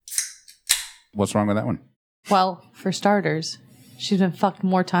What's wrong with that one? Well, for starters, she's been fucked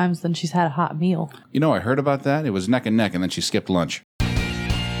more times than she's had a hot meal. You know, I heard about that. It was neck and neck, and then she skipped lunch.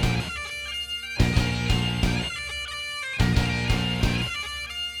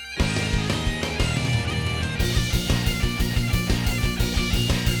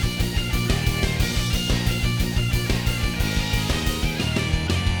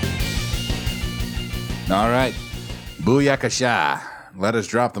 All right. Booyakasha. Let us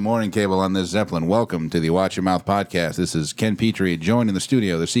drop the morning cable on this Zeppelin. Welcome to the Watch Your Mouth podcast. This is Ken Petrie, joined in the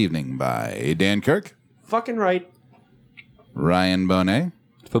studio this evening by Dan Kirk. Fucking right. Ryan Bonet.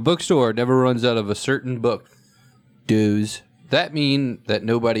 If a bookstore never runs out of a certain book, does that mean that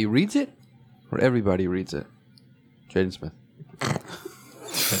nobody reads it or everybody reads it? Jaden Smith.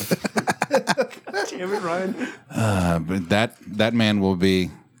 Damn it, Ryan. But that man will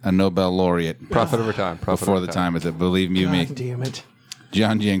be a Nobel laureate. Profit over time. Before the time is it. Believe you me. Damn it.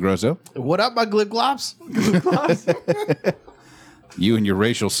 John Giangrosso. What up, my glib glops? You and your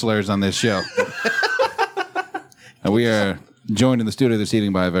racial slurs on this show. And we are joined in the studio this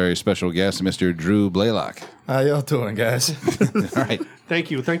evening by a very special guest, Mr. Drew Blaylock. How y'all doing, guys? All right.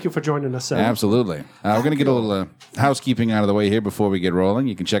 Thank you. Thank you for joining us. Absolutely. We're going to get a little housekeeping out of the way here before we get rolling.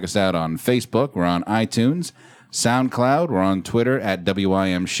 You can check us out on Facebook. We're on iTunes, SoundCloud. We're on Twitter at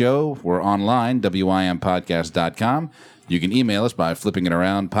WIM Show. We're online, WIMPodcast.com. You can email us by flipping it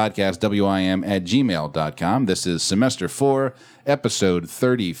around, podcastwim@gmail.com. This is Semester 4, Episode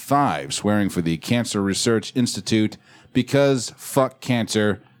 35, Swearing for the Cancer Research Institute, because fuck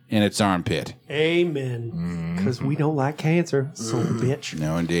cancer in its armpit. Amen. Because we don't like cancer, son of a bitch.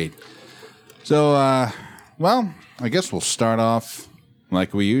 No, indeed. So, well, I guess we'll start off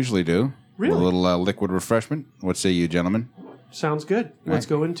like we usually do. Really? With a little liquid refreshment. What say you, gentlemen? Sounds good. Let's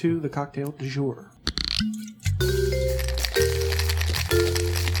right. go into the cocktail du jour.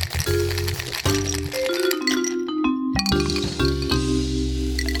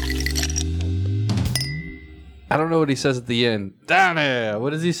 I don't know what he says at the end. Down there.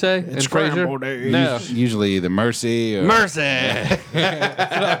 What does he say? In Frasier? No. Usually the Mercy. Or Mercy. I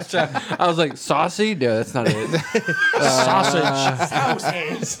was like, saucy? No, that's not it.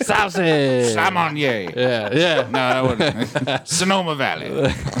 Sausage. Sausage. Samonier. Yeah. No, that wasn't. Sonoma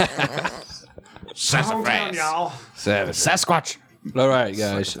Valley. Sassafras. Savage. Sasquatch. All right,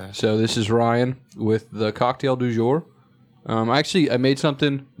 guys. So this is Ryan with the cocktail du jour. I made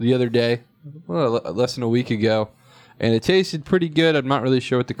something the other day, less than a week ago, and it tasted pretty good. I'm not really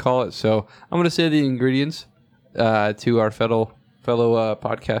sure what to call it, so I'm going to say the ingredients to our fellow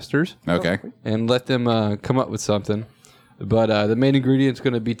podcasters. Okay. And let them come up with something. But the main ingredient is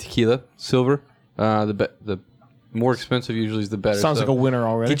going to be tequila, silver. The more expensive usually is the better. Sounds like a winner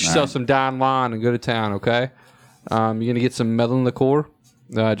already. Get yourself some Don Juan and go to town, okay? You're going to get some melon liqueur,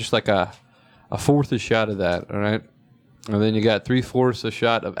 just like a fourth a shot of that, all right? And then you got 3/4 a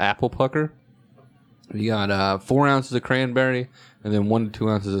shot of apple pucker. You got 4 ounces of cranberry, and then 1 to 2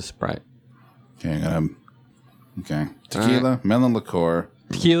 ounces of Sprite. Okay. Tequila, melon liqueur.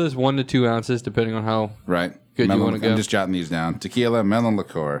 Tequila's 1 to 2 ounces, depending on how Right. good you want to go. I'm just jotting these down. Tequila, melon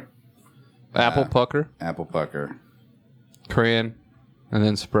liqueur, Apple pucker, apple pucker. cran, and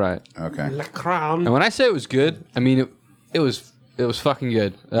then Sprite. Okay. La Crown. And when I say it was good, I mean it was fucking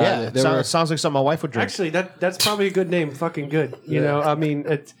good. Yeah, they were- sounds like something my wife would drink. Actually, that's probably a good name. Fucking good. You know, I mean,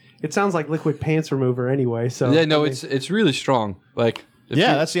 it sounds like liquid pants remover anyway. So yeah, no, I mean, it's really strong. Like if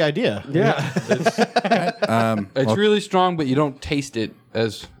yeah, you- that's the idea. yeah. it's really strong, but you don't taste it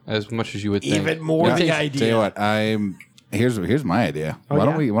as much as you would think. Even more It the tastes- idea. Tell you what, here's my idea. Why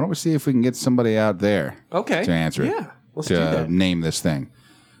don't we see if we can get somebody out there Okay. to answer it? Yeah, let's do that. Name this thing.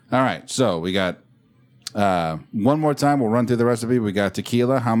 All right, so we got one more time. We'll run through the recipe. We got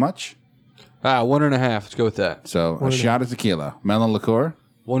tequila. How much? 1.5. Let's go with that. So a shot of tequila. Melon liqueur.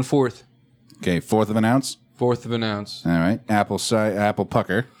 1/4. Okay, 1/4 of an ounce. 1/4 of an ounce. All right, apple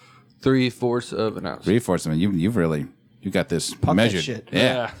pucker. 3/4 of an ounce. 3/4 of it. You got this that measured. shit.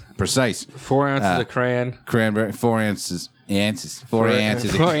 Yeah, precise. 4 ounces of cran. Cranberry. 4 ounces. 4 ounces. 4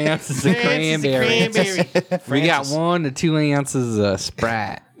 ounces of cranberry. We got 1 to 2 ounces of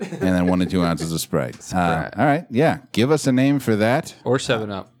Sprite. And then 1 to 2 ounces of Sprite. All right, yeah. Give us a name for that. Or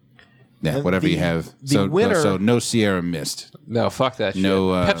 7-Up. Yeah, whatever you have. the winner- So no Sierra Mist. No, fuck that shit. No,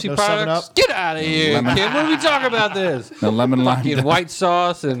 Pepsi no products. 7-Up? Get out of here, Lemon- kid. What are we talking about this? No lemon lime. Fucking white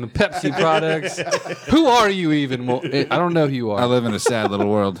sauce and Pepsi products. Who are you even? Well, I don't know who you I are. live in a sad little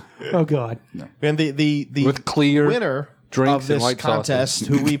world. Oh God. And the With clear winner drinks of and this white contest,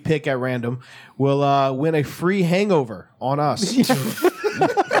 who we pick at random, will win a free hangover on us. Just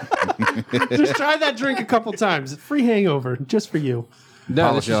try that drink a couple times. Free hangover just for you. No,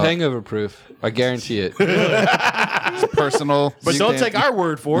 polish this is off. hangover proof. I guarantee it. Personal. But don't take our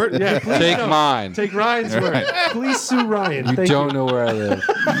word for it. Yeah, please Take don't. mine. Take Ryan's word. Please sue Ryan. You Thank don't know where I live.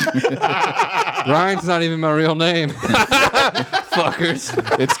 Ryan's not even my real name. Fuckers.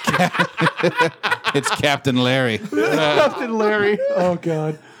 It's Captain Larry. Captain Larry. Oh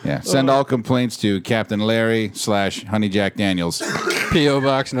God. Yeah. Send all complaints to Captain Larry / Honey Jack Daniels, P.O.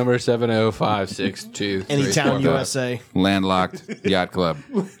 Box number 70562. Anytown, USA. landlocked yacht club.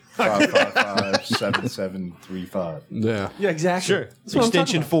 555-7735. Yeah. Yeah, exactly. Sure. That's what I'm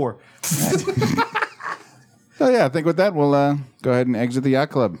Extension talking 4. So yeah, I think with that we'll go ahead and exit the yacht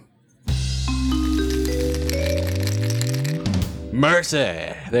club.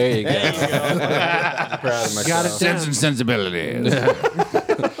 Mercy. There you go. I'm proud of myself. Got it Sense down. and sensibilities.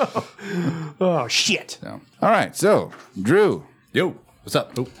 Oh shit. So, all right, so Drew, Yo, what's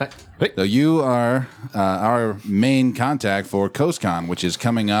up? Oh, hey. so you are our main contact for CoastCon, which is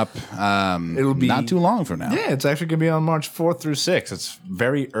coming up. It'll be not too long from now. Yeah, it's actually going to be on March 4th through 6th. It's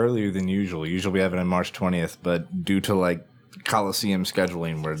very earlier than usual. Usually we have it on March 20th, but due to like Coliseum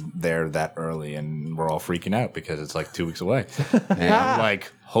scheduling, we're there that early and we're all freaking out because it's like 2 weeks away. And I'm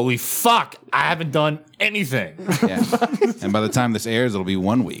like, holy fuck, I haven't done anything. Yeah. And by the time this airs, it'll be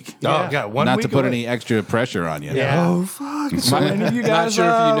 1 week. Oh, God, 1 Not week to put away. any extra pressure on you. Yeah. Oh, fuck. So any of you guys sure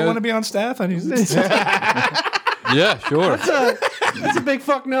if you know- want to be on staff? I need Yeah, sure. It's a big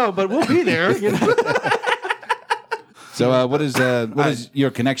fuck no, but we'll be there. You know? So what is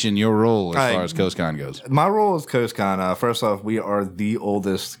your connection, your role as I- far as CoastCon goes? My role is CoastCon. First off, we are the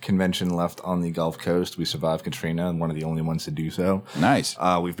oldest convention left on the Gulf Coast. We survived Katrina and one of the only ones to do so. Nice.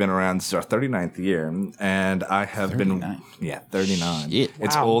 We've been around, this is our 39th year, and I have 39? been... Yeah, 39. Shit.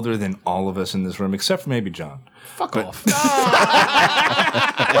 It's Wow. older than all of us in this room, except for maybe John. Fuck off.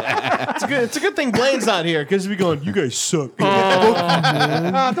 It's a good thing Blaine's not here because we going, you guys suck.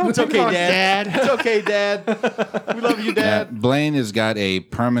 Don't It's take okay, it on, Dad. It's okay, Dad. We love you, Dad. Blaine has got a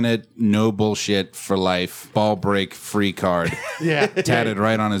permanent no bullshit for life ball break free card Yeah. tatted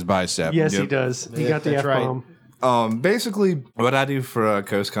right on his bicep. Yes, he Yep. does. He got the that's right. F-bomb. Basically, what I do for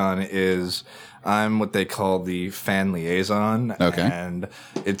CoastCon is I'm what they call the fan liaison. Okay. And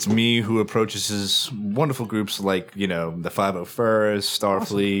it's me who approaches wonderful groups like, you know, the 501st,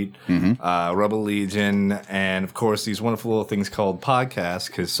 Starfleet, Rebel Legion, and of course these wonderful little things called podcasts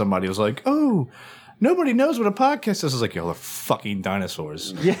because somebody was like, oh, nobody knows what a podcast is. I was like, yo, they're fucking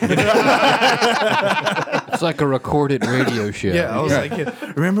dinosaurs. It's like a recorded radio show. Yeah, I was like, yeah.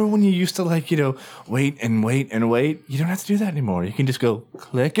 Remember when you used to like, you know, wait and wait and wait? You don't have to do that anymore. You can just go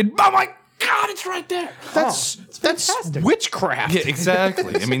click and oh my God, it's right there. That's witchcraft. Yeah,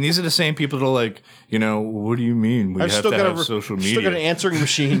 exactly. I mean, these are the same people that are like, you know, what do you mean we I've have still to got have social Still got an media? answering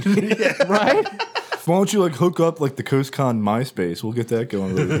machine. Right? Why don't you like hook up like the CoastCon MySpace? We'll get that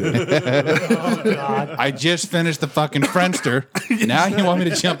going really good. I just finished the fucking Friendster. Now you want me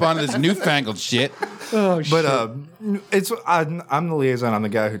to jump onto this newfangled shit? Oh, shit. But I'm the liaison. I'm the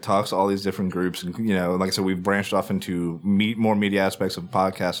guy who talks to all these different groups, and you know, like I said, we've branched off into more media aspects of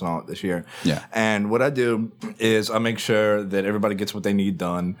podcasts and all this year. Yeah. And what I do is I make sure that everybody gets what they need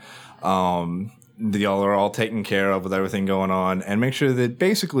done. Y'all are all taken care of with everything going on, and make sure that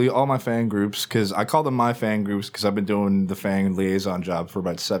basically all my fan groups, because I call them my fan groups because I've been doing the fan liaison job for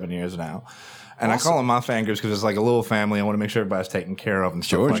about 7 years now. And I call them my fan groups because it's like a little family. I want to make sure everybody's taken care of and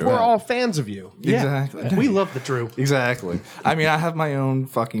stuff like Sure. We're that. all fans of you. Exactly. We love the Drew. Exactly. I mean, I have my own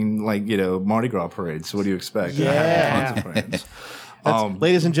fucking, like, you know, Mardi Gras parade. So what do you expect? I have tons of parades.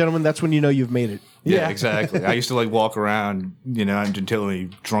 Ladies and gentlemen, that's when you know you've made it. Yeah, exactly. I used to, like, walk around, you know, until he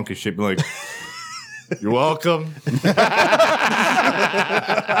drunk as shit, be like, you're welcome.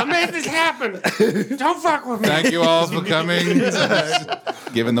 I made this happen. Don't fuck with me. Thank you all for coming.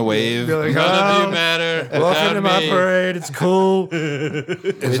 Giving the wave. Be like, None of "Oh, you matter. welcome to my me. parade. It's cool.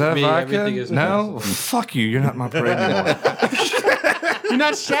 Is that me, vodka? everything is No? Fuck you. You're not my parade anymore. You're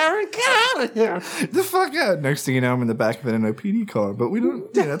not Sharon? Get out of here. The fuck out. Next thing you know, I'm in the back of an NOPD car. But we don't,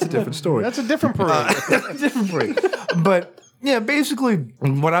 yeah, that's a different story. That's a different parade. different break. But yeah, basically,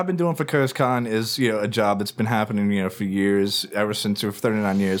 what I've been doing for CoastCon is, you know, a job that's been happening, you know, for years, ever since for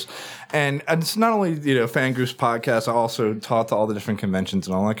 39 years. And it's not only, you know, fan groups, podcasts, I also talk to all the different conventions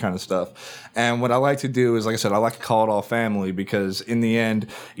and all that kind of stuff. And what I like to do is, like I said, I like to call it all family because in the end,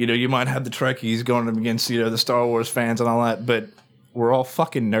 you know, you might have the Trekkies going up against, you know, the Star Wars fans and all that, but we're all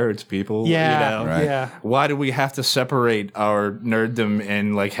fucking nerds, people. Yeah, You know? Right. yeah. Why do we have to separate our nerddom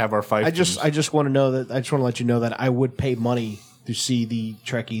and like have our fights? I just want to know that I just want to let you know that I would pay money to see the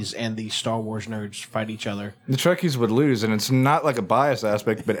Trekkies and the Star Wars nerds fight each other. The Trekkies would lose, and it's not like a bias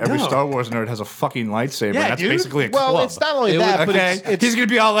aspect, but every No. Star Wars nerd has a fucking lightsaber. Yeah, and that's dude. basically a well, club. it's not only that, but Okay, it's he's gonna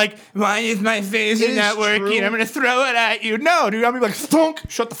be all like, "Why is my face It is not working? true. I'm gonna throw it at you." No, dude, I'll be like, "Thunk!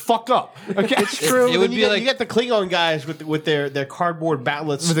 Shut the fuck up." Okay, it's true. It would you be get, like- you get the Klingon guys with their cardboard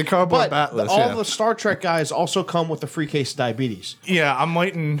batlets. With the cardboard but batlets, all yeah. the Star Trek guys also come with a free case of diabetes. Yeah, I'm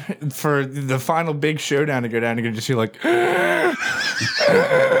waiting for the final big showdown to go down. You're gonna just see like,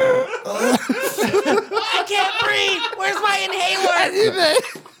 I can't breathe. Where's my inhaler?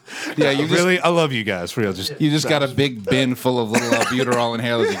 Yeah, you just really, I love you guys for real. Just you just got a big bin full of little albuterol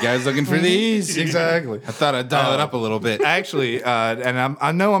inhalers. You guys looking for these? exactly. I thought I'd dial it up a little bit. Actually, and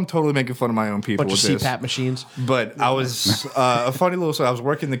I know I'm totally making fun of my own people Bunch with of this. CPAP machines. But I was a funny little. So I was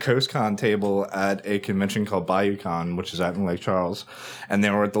working the CoastCon table at a convention called BayouCon, which is out in Lake Charles, and they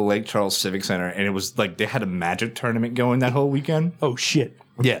were at the Lake Charles Civic Center, and it was like they had a Magic tournament going that whole weekend. Oh shit.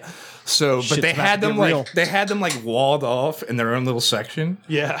 Yeah. So, but Shit's they about had to them get real. like walled off in their own little section.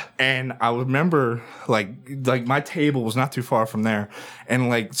 Yeah. And I remember like my table was not too far from there, and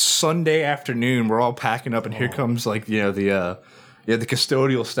like Sunday afternoon, we're all packing up, and here comes like the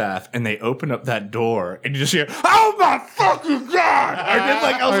custodial staff, and they open up that door, and you just hear, "Oh my fucking god!" And then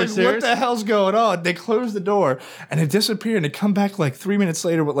like I was like, serious? "What the hell's going on?" They close the door, and it disappeared, and they come back like 3 minutes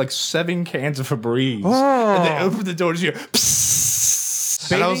later with like 7 cans of Febreze, and they open the door, and you hear, "Psst."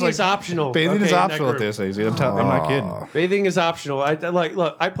 And I Bathing was like, is optional. Bathing okay, is in that optional at group. this age. I'm not kidding. Bathing is optional. I like.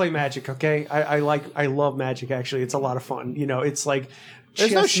 Look, I play Magic. Okay, I love Magic. Actually, it's a lot of fun. You know, it's like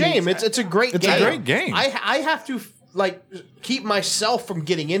There's no chess shame. meets- It's a great It's game. a great game. I have to like keep myself from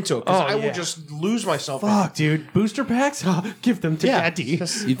getting into it because Oh, I will yeah. just lose myself. in it. Fuck, dude. Booster packs? Oh, give them to Yeah. Daddy.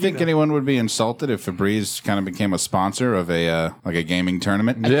 You think anyone would be insulted if Febreze kind of became a sponsor of a like a gaming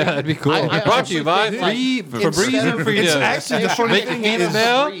tournament? Yeah, that'd be cool. I Brought to you by honestly think, free like, Febreze instead and of- Freedom. It's actually the funny Make a thing game is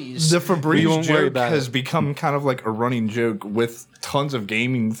now. the We Febreze won't worry joke about has it. become kind of like a running joke with tons of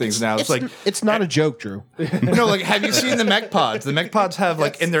gaming things now. It's like it's not a joke, Drew. no, like have you seen the Mech Pods? The Mech Pods have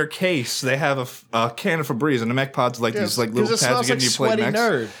like in their case they have a can of Febreze, and the Mech Pods like these like little 'cause pads it smells that like you play sweaty mechs.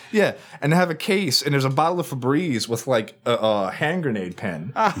 nerd. Yeah, and they have a case, and there's a bottle of Febreze with like a hand grenade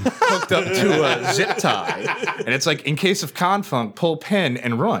pen hooked up to a zip tie, and it's like in case of confunk, pull pin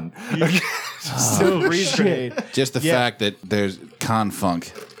and run. So shit. Just the Yeah. fact that there's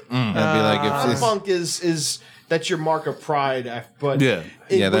confunk. That'd be like if Funk is that's your mark of pride. But Yeah.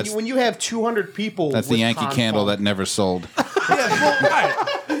 Yeah, when, that's- when you have 200 people, that's the with Yankee Con Candle Funk, that never sold.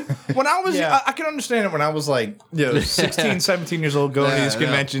 When I was, Yeah. I can understand it when I was like, 16, 17 years old going to these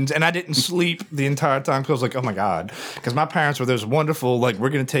conventions, and I didn't sleep the entire time because I was like, oh my God. Because my parents were those wonderful, like, we're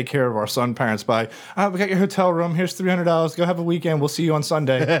going to take care of our son parents by, we got your hotel room, here's $300, go have a weekend, we'll see you on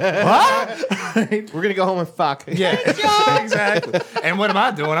Sunday. What? we're gonna go home and fuck. Yeah, exactly. And what am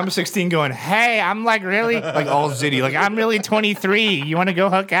I doing? I'm 16 going, hey, I'm like really, like all zitty, like, I'm really 23. You want to go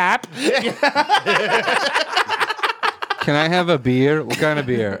hook up? Can I have a beer? What kind of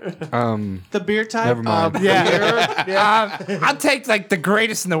beer? The beer type? Never mind. I'll take like the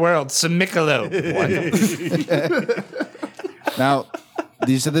greatest in the world, some Michelob. Now,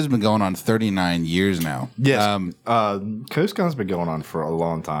 you said this has been going on 39 years now. Yes. CoastCon's been going on for a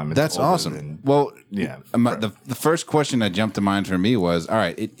long time. It's That's older awesome. than- Well, Yeah. the first question that jumped to mind for me was, all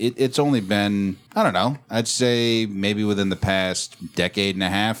right, it's only been, I don't know, I'd say maybe within the past decade and a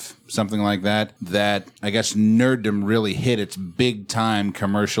half, something like that, that I guess nerddom really hit its big time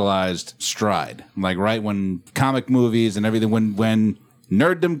commercialized stride. Like right when comic movies and everything, when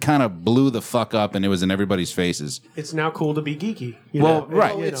nerddom kind of blew the fuck up and it was in everybody's faces. It's now cool to be geeky. You Well, know?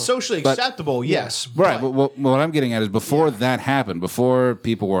 right. You It's know. socially acceptable, yes. Right. But what I'm getting at is before that happened, before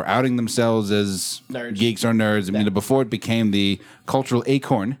people were outing themselves as Nerds. geeks or nerds, I mean, before it became the cultural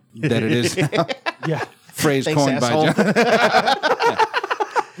acorn that it is now, Yeah. phrase Thanks, coined by asshole. John.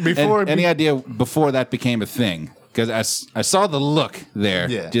 Before Any idea before that became a thing? Because I saw the look there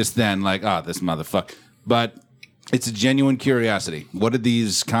Yeah. just then, like, oh, this motherfucker. But it's a genuine curiosity. What did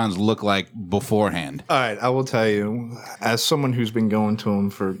these cons look like beforehand? All right, I will tell you, as someone who's been going to them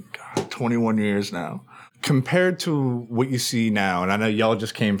for 21 years now, compared to what you see now, and I know y'all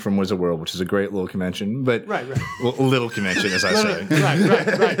just came from Wizard World, which is a great little convention, but Right. well, little convention, as I say.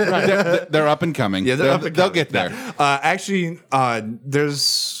 Right. They're up and coming. Yeah, they're up and they'll coming. get there. Actually,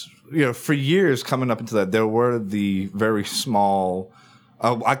 there's for years coming up into that, there were the very small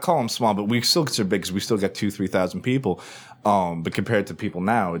I call them small, but we still consider big because we still got 2,000-3,000 people. But compared to people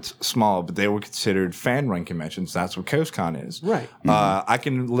now, it's small. But they were considered fan run conventions. That's what CoastCon is. Right. I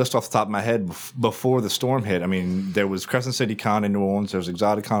can list off the top of my head before the storm hit. I mean, there was Crescent City Con in New Orleans. There was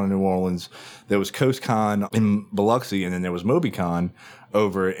ExoticCon in New Orleans. There was CoastCon in Biloxi, and then there was MobyCon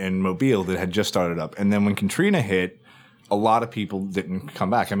over in Mobile that had just started up. And then when Katrina hit, a lot of people didn't come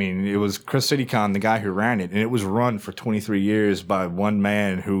back. I mean, it was Chris CityCon, the guy who ran it, and it was run for 23 years by one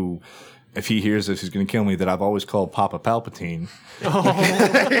man who, if he hears this, he's going to kill me, that I've always called Papa Palpatine.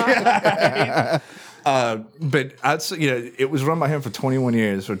 But I'd say, it was run by him for 21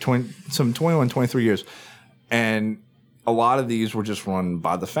 years, or 23 years. And a lot of these were just run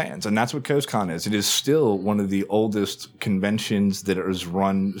by the fans. And that's what CoastCon is. It is still one of the oldest conventions that is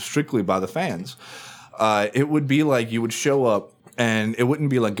run strictly by the fans. It would be like you would show up, and it wouldn't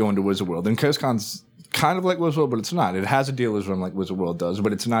be like going to Wizard World. And CoastCon's kind of like Wizard World, but it's not. It has a dealer's room like Wizard World does,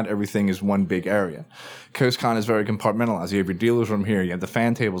 but it's not everything is one big area. CoastCon is very compartmentalized. You have your dealer's room here. You have the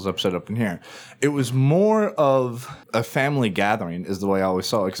fan tables set up in here. It was more of a family gathering is the way I always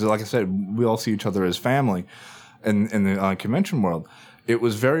saw it. Because like I said, we all see each other as family in the convention world. It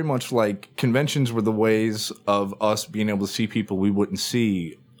was very much like conventions were the ways of us being able to see people we wouldn't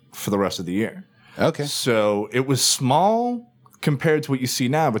see for the rest of the year. Okay. So it was small compared to what you see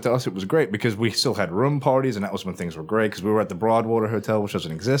now, but to us it was great because we still had room parties, and that was when things were great because we were at the Broadwater Hotel, which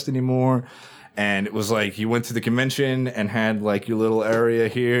doesn't exist anymore. And it was like you went to the convention and had like your little area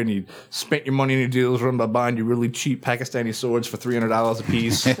here, and you spent your money in your dealer's room by buying your really cheap Pakistani swords for $300 a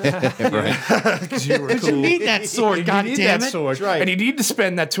piece. Because you were cool. You need that sword, You God need damn that it. sword. right. And you need to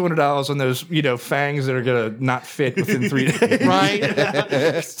spend that $200 on those, fangs that are gonna not fit within 3 days. Right?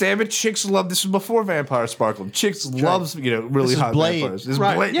 Damn it, chicks love this. Was before Vampire Sparkled. Chicks loves really This is hot Blade. vampires. This is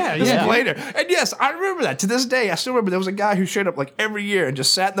Right. Blade. Yeah, This yeah. is Blader. And yes, I remember that. To this day, I still remember there was a guy who showed up like every year and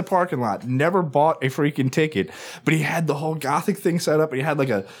just sat in the parking lot, never bought a freaking ticket, but he had the whole Gothic thing set up, and he had like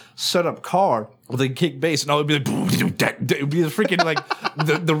a set up car with a kick bass, and all it would be like, it would be the freaking like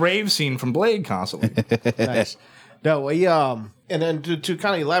the rave scene from Blade constantly. Nice. No, and then to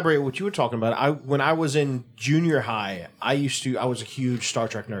kind of elaborate what you were talking about, when I was in junior high, I was a huge Star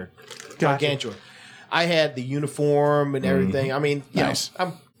Trek nerd. Gargantuan. I had the uniform and everything. I mean, Nice.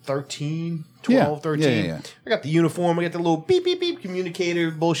 I'm 13, 12, 13. Yeah. I got the uniform. I got the little beep, beep, beep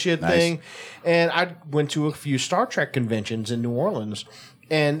communicator bullshit thing. And I went to a few Star Trek conventions in New Orleans.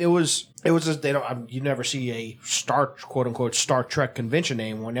 And it was just, you never see a quote unquote Star Trek convention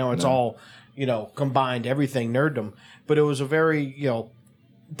anymore. Now it's all, combined everything nerddom. But it was a very,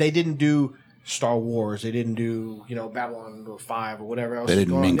 they didn't do Star Wars. They didn't do, Babylon 5 or whatever else. They didn't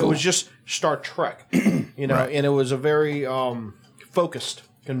going on. mingle. It was just Star Trek, and it was a very focused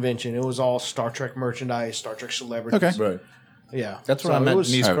convention. It was all Star Trek merchandise, Star Trek celebrities. Okay. Right. Yeah. That's So where I it met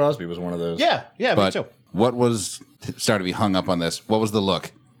was- Niece Crosby was one of those. Yeah, me But too. what was started to be hung up on this? What was the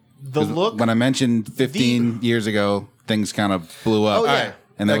look? The look. When I mentioned 15 years ago, things kind of blew up. Oh, yeah. All right.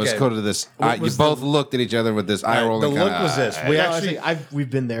 And there was Okay. coded to this. What You was both looked at each other with this eye rolling. The look was this. We No, actually we've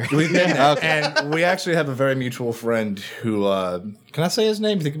been there. and we actually have a very mutual friend who can I say his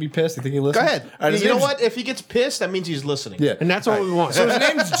name? Do you think he'd be pissed? Do you think he Go listens? ahead. All right, his You know name's- what? If he gets pissed, that means he's listening. Yeah. And that's what we want. So his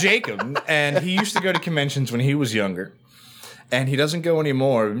name's Jacob, and he used to go to conventions when he was younger. And he doesn't go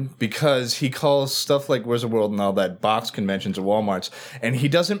anymore because he calls stuff like Wizard World and all that box conventions or Walmarts. And he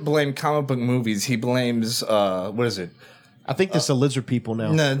doesn't blame comic book movies. He blames, what is it? I think this is the lizard people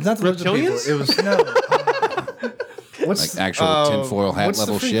now. No, not the Lizard People. Reptilians? It was, no. What's Like actual tinfoil hat what's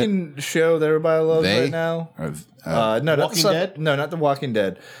level the shit? freaking show that everybody loves They? right now? Or, No, not the Walking stuff- Dead? No, not The Walking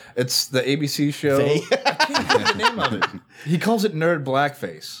Dead. It's the ABC show. They? I can't think of the name of it. He calls it Nerd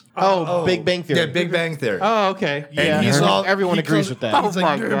Blackface. Oh, Big Bang Theory. Yeah, Big Bang Theory. Oh, okay. Yeah, he's all- everyone he agrees calls- with that. He's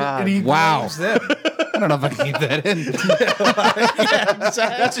like, my "Nerd," God. and he Wow. blames them. I don't know if I can keep that in.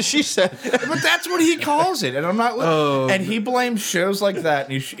 That's what she said. But that's what he calls it, and I'm not. And he blames shows like that.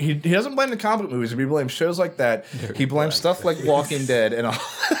 And he doesn't blame the comic book movies. He blames shows like that. He blames stuff like Walking Dead and all.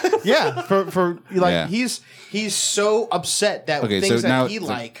 Yeah, for like Yeah. he's so upset that Okay, things so now that he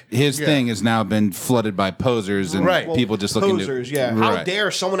like. his thing has now been flooded by posers and Right. people just looking posers, to. yeah. How Right. dare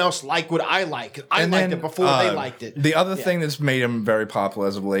someone else like what I like? I liked it before they liked it. The other thing that's made him very popular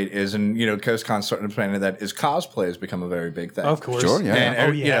as of late is, and CoastCon's starting to plan that, is cosplay has become a very big thing. Of course. Sure, yeah.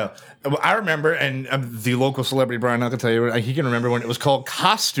 And, yeah. I remember, and the local celebrity Brian, I can tell you, he can remember when it was called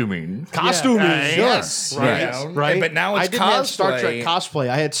costuming. Costuming, Yes, yes, right. Right. But now it's I didn't cosplay. have Star Trek cosplay.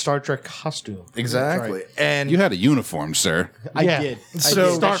 I had Star Star Trek costume. Exactly. And You had a uniform, sir. I Yeah. did.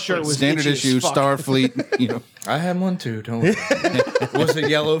 So- that shirt was Standard itchy as issue, fuck. Starfleet. You know, I had one too. Don't worry. Was it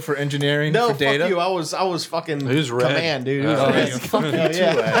yellow for engineering? No, for data? fuck you. I was fucking It was red. command, dude. It was red. Fuck you too,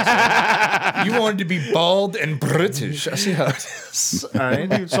 yeah. ass. You wanted to be bald and British. I see how it is. All right.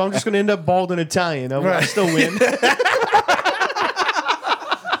 Dude, so I'm just gonna end up bald and Italian. I still win.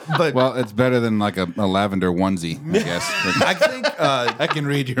 But well, it's better than like a lavender onesie, I guess. I think I can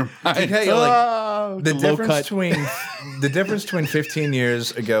read your mind. okay, like the the low difference cut. between 15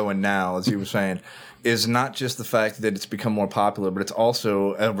 years ago and now, as you were saying, is not just the fact that it's become more popular, but it's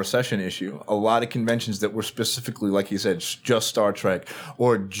also a recession issue. A lot of conventions that were specifically, like you said, just Star Trek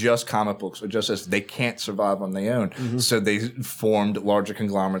or just comic books or just this, they can't survive on their own. So they formed larger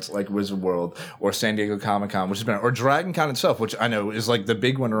conglomerates like Wizard World or San Diego Comic Con, which has been, or Dragon Con itself, which I know is like the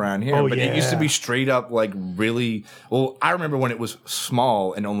big one around here. Oh, but it used to yeah. be straight up like really, well, I remember when it was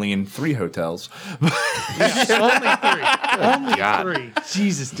small and only in 3 hotels. Only three.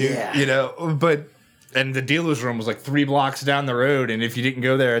 Jesus, dude. You know, but and the dealer's room was like 3 blocks down the road, and if you didn't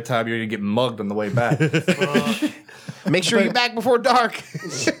go there at time, you're gonna get mugged on the way back. Make sure you're back before dark.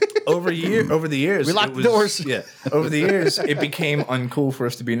 over the years, We locked it the doors. Yeah, over the years, it became uncool for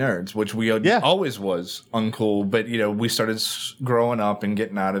us to be nerds, which we always was uncool. But you know, we started growing up and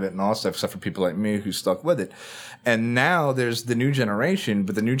getting out of it and all that stuff, except for people like me who stuck with it. And now there's the new generation,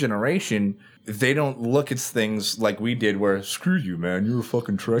 but the new generation, they don't look at things like we did, where screw you, man, you're a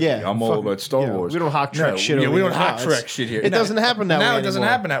fucking Trekkie. Yeah, I'm all fucking- about Star yeah, Wars. we don't hot Trek shit Yeah, over we don't here. hot No, Trek it's- shit here. it doesn't happen that way Now it doesn't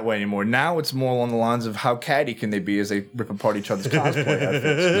anymore. happen that way anymore. Now it's more along the lines of how catty can they be as they rip apart each other's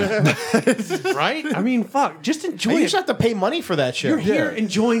cosplay outfits. Right? I mean, fuck. Just enjoy You it. just have to pay money for that shit. You're here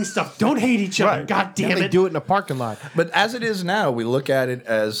enjoying stuff. Don't hate each other. Right. God damn They it. do it in a parking lot. But as it is now, we look at it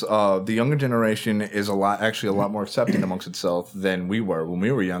as the younger generation is a lot more accepting amongst itself than we were when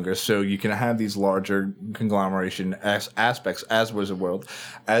we were younger. So you can have these larger conglomeration aspects as Wizard World,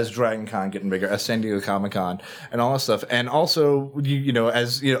 as Dragon Con getting bigger, as San Diego Comic Con, and all that stuff. And also, you know,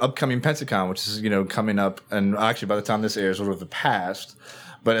 as you know, upcoming Pensacon, which is coming up, and actually by the time this airs, will have passed.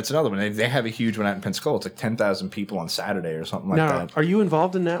 But it's another one. They have a huge one out in Pensacola. It's like 10,000 people on Saturday or something like Now, that. are you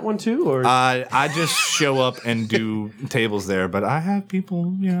involved in that one too? Or I just show up and do tables there, but I have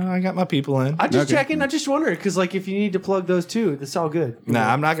people. You know, I got my people in. I just checking. I just wondering because, like, if you need to plug those too, that's all good. No,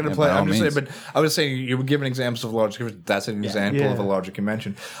 I'm not going to play. by all I'm just saying, means. but I was saying you were giving examples of large. That's an example Yeah. of a larger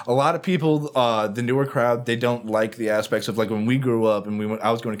convention. A lot of people, the newer crowd, they don't like the aspects of like when we grew up and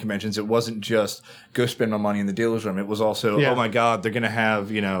I was going to conventions. It wasn't just go spend my money in the dealer's room. It was also, Yeah. oh my god, they're going to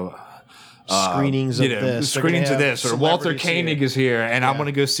have Screenings of this. They're screenings gonna of this, or have Walter celebrities here. Koenig is here, and I want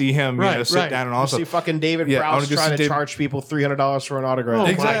to go see him. Right, sit right. down and You also see fucking David Yeah, I wanna Prowse go see trying to David- charge people $300 for an autograph. Oh my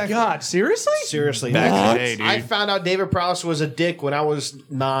Exactly. God! Seriously? Seriously. Back in the What? day, dude. I found out David Prowse was a dick when I was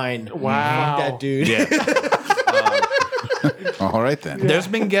 9. Wow. Fuck that dude. Yeah. All right then. There's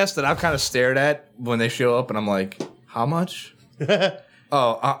been guests that I've kind of stared at when they show up, and I'm like, how much?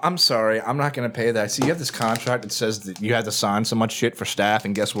 I'm sorry. I'm not going to pay that. See, you have this contract that says that you have to sign so much shit for staff,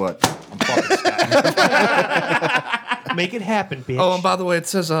 and guess what? I'm fucking staff. Make it happen, bitch. Oh, and by the way, it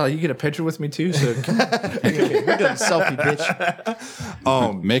says you get a picture with me, too. So We're doing a selfie,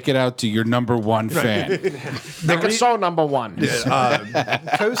 bitch. Make it out to your number one fan. Make it so number 1. but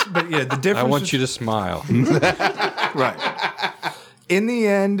yeah, the difference I want is- you to smile. Right. In the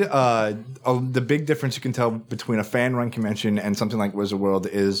end, the big difference you can tell between a fan-run convention and something like Wizard World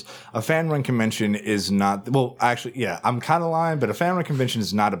is a fan-run convention is not. Well, actually, yeah, I'm kind of lying, but a fan-run convention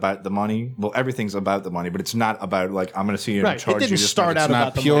is not about the money. Well, everything's about the money, but it's not about like I'm going to see you Right. and It charge It you. didn't this start much. out It's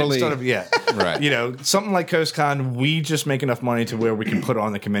about the purely- money. yeah, Right. You know, something like CoastCon, we just make enough money to where we can put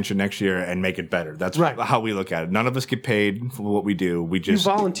on the convention next year and make it better. That's Right. how we look at it. None of us get paid for what we do. We just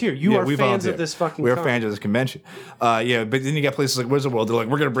volunteer. You are we fans volunteer. of this fucking We're con. fans of this convention. Yeah, but then you got places like Wizard World. They're like,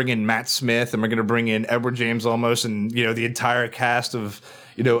 we're going to bring in Matt Smith and we're going to bring in Edward James almost, and the entire cast of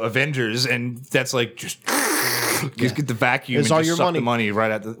Avengers, and that's like just get the vacuum It's and all just your suck money. the money right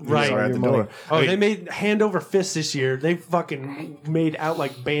at the Right. right at the Your money. door. Oh, I mean, they made hand over fist this year. They fucking made out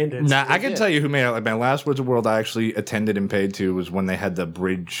like bandits. Nah, I can tell you who made it. Like my last Wizard World I actually attended and paid to was when they had the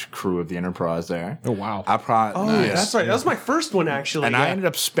bridge crew of the Enterprise there. Oh, wow. I probably Oh, that's right. That was my first one, actually. And Yeah. I ended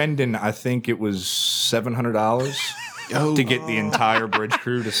up spending, I think it was $700 to get the entire bridge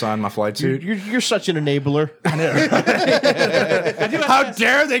crew to sign my flight suit. You're such an enabler. How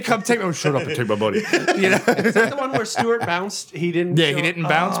dare they come take? Oh, shut up and take my money. You know? Is that the one where Stewart bounced? He didn't. Yeah, he didn't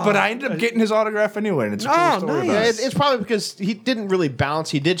bounce, but I ended up getting his autograph anyway, and it's a cool Oh, story. nice. about Yeah, it. it's probably because he didn't really bounce.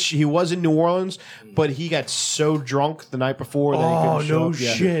 He was in New Orleans, but he got so drunk the night before that he couldn't show no up.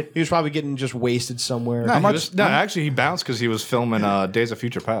 Yeah. shit. He was probably getting just wasted somewhere. How much? No, actually, he bounced because he was filming Days of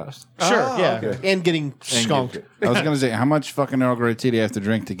Future Past. Sure, yeah, and getting skunked. I was going to say, how much fucking Earl Grey tea do you have to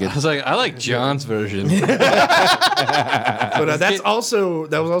drink to I get? was like, I like John's version. But that was also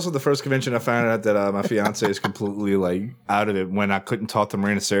the first convention I found out that my fiance is completely like out of it when I couldn't talk to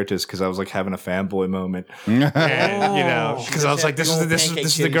Marina Sirtis because I was like having a fanboy moment, and you know, because I was like, this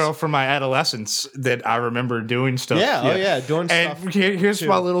is the girl from my adolescence that I remember doing stuff. Yeah, oh yeah, doing And stuff. here's too.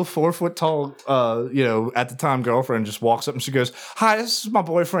 my little 4 foot tall, at the time girlfriend just walks up and she goes, "Hi, this is my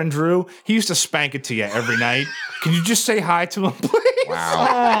boyfriend Drew. He used to spank it to you every night. Can you just say hi to him, please?"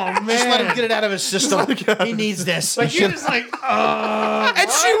 Wow. Oh man. Just let him get it out of his system. He needs this. Like you're just like,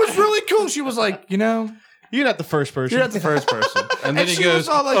 And she was really cool. She was like, You're not the first person. you're not the first person. And then he she goes, was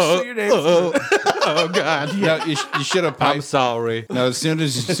all like, "Say your name." oh God. No, you should have I'm piped. sorry. No, as soon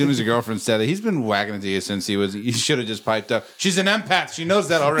as your girlfriend said it, he's been whacking it to you since you should have just piped up. She's an empath. She knows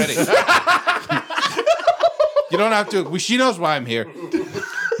that already. You don't have to. She knows why I'm here.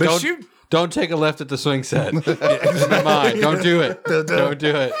 But Don't take a left at the swing set. Never mind. Don't do it. Don't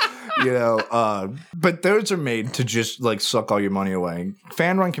do it. but those are made to just like suck all your money away.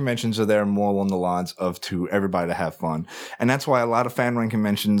 Fan run conventions are there more along the lines of to everybody to have fun, and that's why a lot of fan run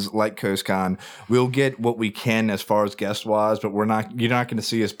conventions like CoastCon will get what we can as far as guest wise, but you're not going to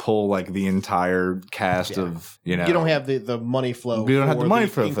see us pull like the entire cast of You don't have the money flow. We don't have the money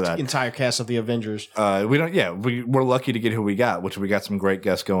for flow for that. entire cast of the Avengers. we don't. Yeah, we're lucky to get who we got, which we got some great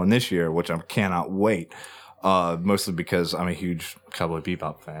guests going this year, which I cannot wait. Mostly because I'm a huge Cowboy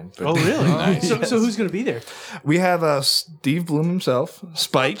Bebop fan. But oh really? So who's gonna be there? we have Steve Bloom himself.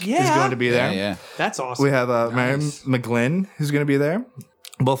 Spike is Yeah. going to be there. Yeah. That's awesome. We have Marion McGlynn who's going to be there.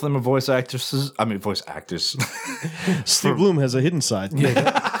 Both of them are voice actresses. Voice actors. Steve Bloom has a hidden side.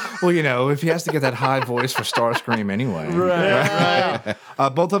 Well, if he has to get that high voice for Starscream anyway. right.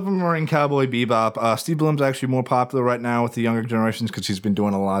 Both of them are in Cowboy Bebop. Steve Bloom's actually more popular right now with the younger generations because he's been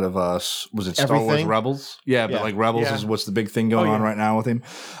doing a lot of, was it Star Wars Everything? Rebels? Yeah, but Yeah. like Rebels Yeah. is what's the big thing going on right now with him.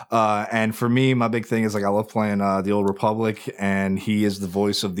 And for me, my big thing is like I love playing the Old Republic, and he is the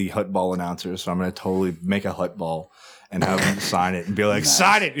voice of the Hut Ball announcer. So I'm going to totally make a Hut Ball and have him sign it and be like,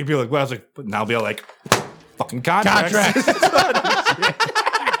 sign it. He'd be like, well, I was like, and I'll be like, fucking contract. Right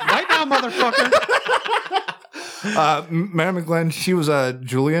now, motherfucker. Mary McGlynn, she was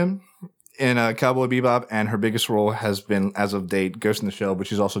Julian in Cowboy Bebop, and her biggest role has been, as of date, Ghost in the Shell, but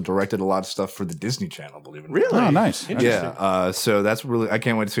she's also directed a lot of stuff for the Disney Channel, believe it or not. Really? Oh, nice. Yeah, so that's really, I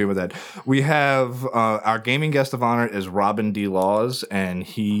can't wait to see with that. We have our gaming guest of honor is Robin D. Laws, and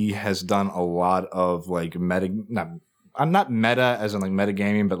he has done a lot of like not meta as in like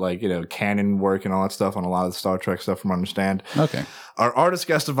metagaming, but like, canon work and all that stuff on a lot of the Star Trek stuff from what I understand. Okay. Our artist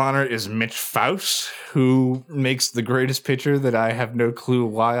guest of honor is Mitch Faust, who makes the greatest picture that I have no clue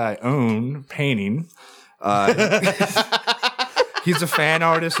why I own painting. He's a fan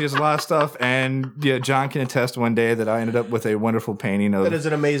artist. He has a lot of stuff. And yeah, John can attest one day that I ended up with a wonderful painting of That is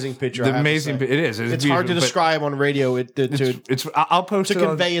an amazing picture. the amazing. It is. It's hard to beautiful, but describe on radio. I'll post to it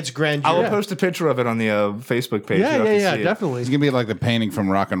convey its grandeur. I will post a picture of it on the Facebook page. Yeah, so yeah, you can yeah, see it. definitely. It's gonna be like the painting from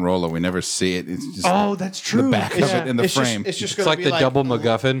Rock and Roller. We never see it. It's just Oh, that's true. the back of it in the It's frame. It's just It's going like to be the double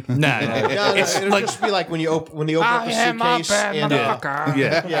MacGuffin. Nah, No, it'll just be like when you open up the suitcase. And,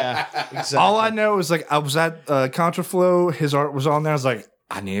 yeah. yeah, exactly. All I know is like I was at Contraflow. His art was on there. I was like,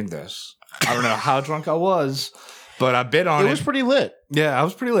 I need this. I don't know how drunk I was, but I bid on it. It was pretty lit. Yeah, I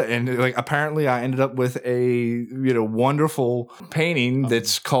was pretty lit, and like apparently I ended up with a wonderful painting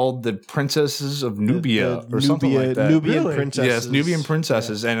that's called the Princesses of Nubia or something like that. Nubian Really? princesses. Yes, Nubian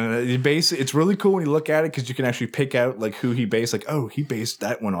princesses, and it's really cool when you look at it because you can actually pick out like who he based. Like, oh, he based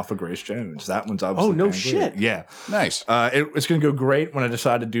that one off of Grace Jones. That one's obviously. Oh, no Pangea. shit. Yeah, nice. it's going to go great when I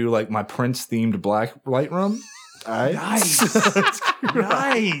decide to do like my Prince themed black light room. All right. Nice.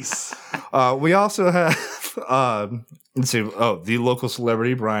 Nice. We also have let's see. Oh, the local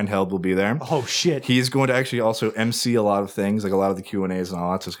celebrity Brian Held will be there. Oh shit. He's going to actually also MC a lot of things, like a lot of the Q&As and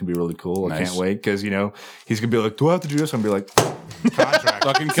all that. So it's going to be really cool. I Nice. can't wait because, he's going to be like, do I have to do this? I'm going to be like, contract.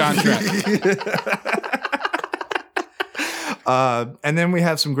 Fucking contract. And then we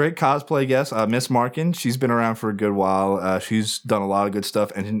have some great cosplay guests. Miss Markin, she's been around for a good while. She's done a lot of good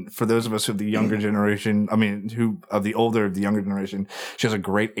stuff. And for those of us of the younger generation, the younger generation, she has a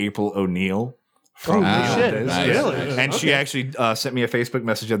great April O'Neil from Wow. shit. Nice. Really? And she actually sent me a Facebook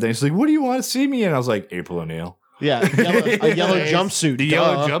message the other day. She's like, "What do you want to see me?" And I was like, "April O'Neil." Yeah, a yellow jumpsuit. The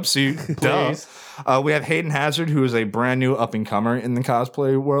yellow jumpsuit. Duh. We have Hayden Hazard, who is a brand new up and comer in the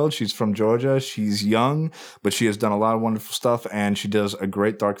cosplay world. She's from Georgia. She's young, but she has done a lot of wonderful stuff, and she does a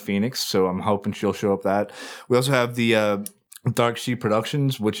great Dark Phoenix. So I'm hoping she'll show up that. We also have the Dark Sheep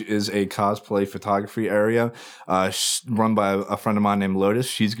Productions, which is a cosplay photography area run by a friend of mine named Lotus.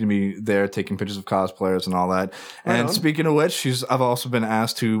 She's going to be there taking pictures of cosplayers and all that. And speaking of which, I've also been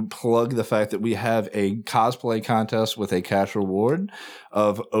asked to plug the fact that we have a cosplay contest with a cash reward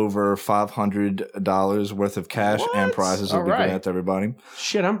of over $500 worth of cash and prizes will be given out to everybody.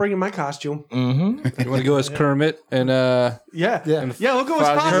 Shit, I'm bringing my costume. You want to go as Kermit and Yeah, we'll go with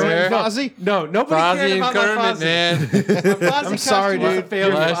Fozzie. Fozzie. No, nobody Fozzie cared and about Kermit, my Fozzie. man. I'm sorry, dude.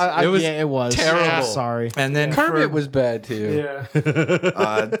 It was it was terrible. Sorry. And then Kermit was bad too.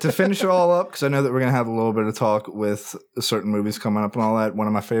 Yeah. to finish it all up, because I know that we're going to have a little bit of talk with certain movies coming up and all that. One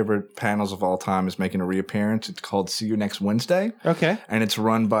of my favorite panels of all time is making a reappearance. It's called See You Next Wednesday. Okay. And it's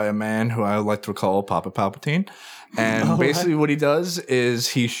run by a man who I like to call Papa Palpatine. And basically what he does is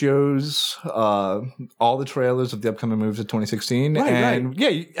he shows all the trailers of the upcoming movies of 2016. And yeah,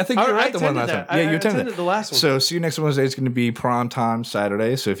 I think you were at the one last time. I You attended the last one. So See You Next Wednesday is going to be prime time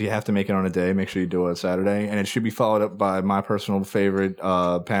Saturday. So if you have to make it on a day, make sure you do it Saturday. And it should be followed up by my personal favorite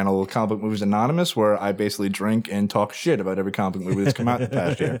panel, Comic Book Movies Anonymous, where I basically drink and talk shit about every comic book movie that's come out in the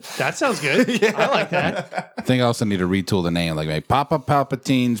past year. That sounds good. I like that. I think I also need to retool the name, like Papa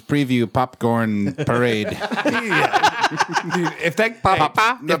Palpatine's Preview Popcorn Parade. Dude, if Papa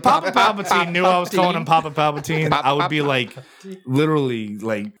Palpatine knew I was calling him Papa Palpatine, I would be like literally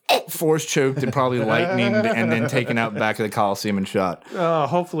like force choked and probably lightning and then taken out back of the Coliseum and shot.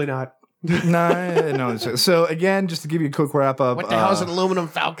 Hopefully not. No. So again, just to give you a quick wrap up. What the hell is an aluminum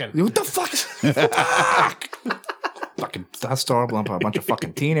falcon? What the fuck? Fucking Star Blump, a bunch of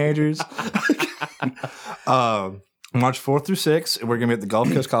fucking teenagers. March 4th through 6th, we're going to be at the Gulf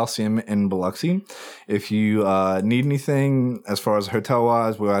Coast Coliseum in Biloxi. If you need anything as far as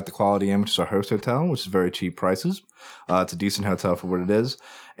hotel-wise, we're at the Quality Inn, which is our host hotel, which is very cheap prices. It's a decent hotel for what it is.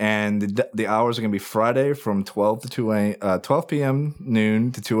 And the hours are going to be Friday from 12 p.m.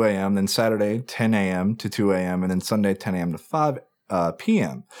 noon to 2 a.m., then Saturday 10 a.m. to 2 a.m., and then Sunday 10 a.m. to 5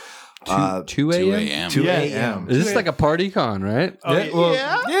 p.m. 2 a.m. 2 a.m. Is this like a party con, right?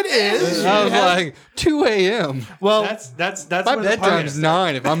 It is. I was like 2 a.m. Well, That's My when the party bedtime's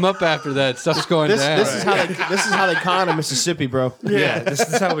 9. If I'm up after that, stuff's going down. This is how they con in Mississippi, bro. yeah, this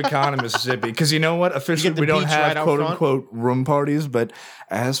is how we con in Mississippi. Because you know what? Officially, get the we don't beach have right out quote front. unquote room parties, but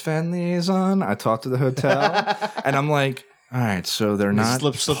as fan liaison, I talked to the hotel and I'm like, all right, so they're not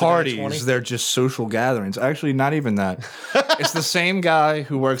slip it down to 20? parties, they're just social gatherings. Actually, not even that. It's the same guy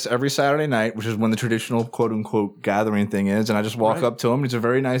who works every Saturday night, which is when the traditional quote unquote gathering thing is. And I just walk up to him. He's a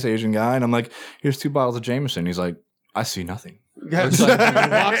very nice Asian guy. And I'm like, here's 2 bottles of Jameson. He's like, I see nothing. It's like,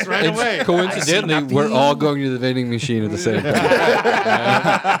 walks right It's away. coincidentally, we're all going to the vending machine at the same time.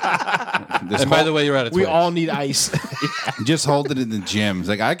 And by the way, you're out of We Twix. all need ice. Just hold it in the gym. It's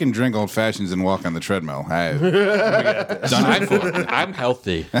like I can drink old fashions and walk on the treadmill. I've done it before. I'm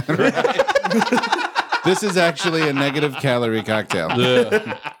healthy. This is actually a negative calorie cocktail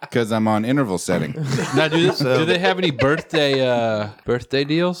because I'm on interval setting. Now, do they have any birthday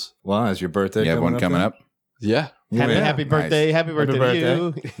deals? Well, is your birthday You have one coming up? Yeah, Happy birthday. Happy birthday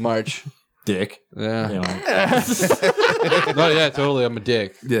to you. March. Dick. Yeah. You know. No, yeah, totally. I'm a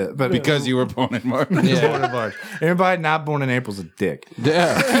dick. Yeah, but Because you were born in March. Yeah. born in March. Everybody not born in April's a dick.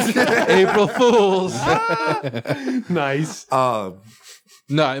 Yeah. April Fools. Nice. No,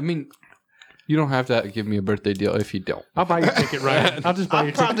 I mean, you don't have to give me a birthday deal if you don't. I'll buy your ticket, Ryan. I'll just buy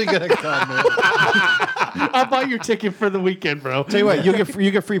your ticket. Probably gonna come, man. I'll buy your ticket for the weekend, bro. Tell you what,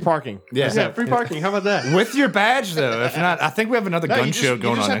 you get free parking. Yeah, free parking. How about that? With your badge, though. If not, I think we have another gun you show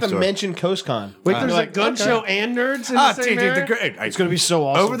going you just on have next to door. mention CoastCon. Wait, there's Like, a gun okay. show and nerds in the same area? It's gonna be so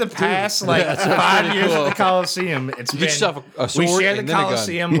awesome. Over the past 5 years at the Coliseum, it's been. just have a we sword share the and then a gun.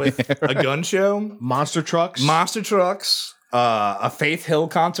 Coliseum with a gun show, monster trucks. monster trucks, a Faith Hill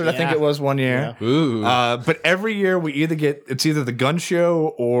concert. I think Yeah. it was one year. Ooh. But every year we either get either the gun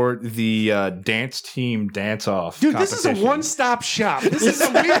show or the dance team dance off. Dude, this is a one-stop shop. This is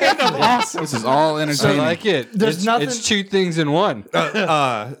a weekend of awesome. This is all I entertaining. like it. There's nothing- It's 2 things in one.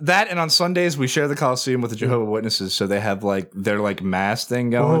 That and on Sundays we share the Coliseum with the Jehovah's Witnesses, so they have like their like mass thing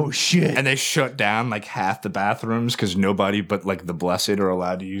going. Oh, shit. And they shut down like half the bathrooms because nobody but like the blessed are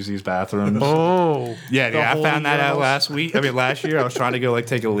allowed to use these bathrooms. Oh. Yeah, I holy found that out grails. last year. I was trying to go like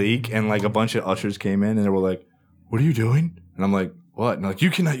take a leak, and like a bunch of ushers came in and they were like, "What are you doing?" And I'm like, "What?" what? And like, you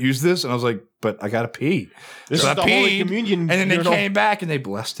cannot use this. And I was like, but I got to pee. This So is I the Holy peed, Communion. And then they urinal. came back and they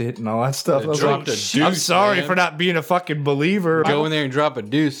blessed it and all that stuff. I was dropped like, a deuce, I'm sorry man. for not being a fucking believer. Go in there and drop a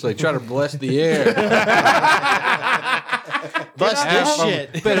deuce, like try to bless the air. Bless this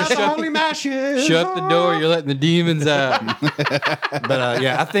shit. Better shut the door. You're letting the demons out. But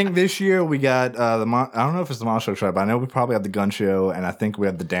yeah, I think this year we got I don't know if it's the monster show, but I know we probably have the gun show, and I think we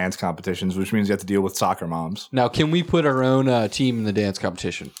have the dance competitions, which means you have to deal with soccer moms. Now, can we put our own team in the dance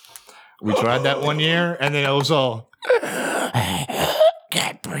competition? We tried that one year, and then it was all.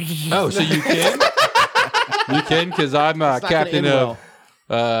 Oh, so you can? You can, because I'm not gonna captain end of.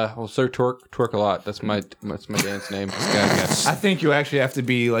 Well, Sir Twerk a lot. That's my dance name. I think you actually have to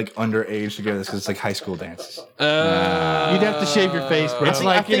be like underage to get this because it's like high school dances. You'd have to shave your face, bro. It's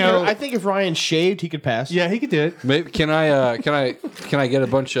like, I think if Ryan shaved, he could pass. Yeah, he could do it. Maybe can I get a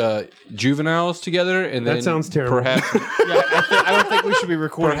bunch of juveniles together and then That sounds terrible. Perhaps I don't think we should be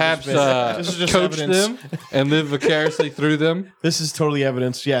recording. perhaps this is just coach evidence. them and live vicariously through them. This is totally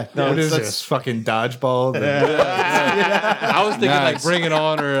evidence. Yeah, no, What is that's this fucking dodgeball? I was thinking Nice. like Bring It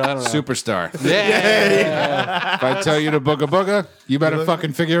On or I don't know. Superstar. Yeah. If I tell you to booga booga, you better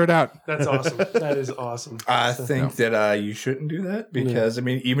fucking figure it out. That's awesome. That is awesome. I think that you shouldn't do that because I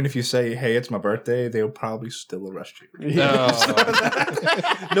mean, even if you say, "Hey, it's my birthday," they'll probably still arrest you.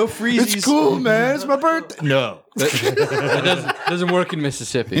 no freezies. It's cool, man. It's my birthday. No. That doesn't work in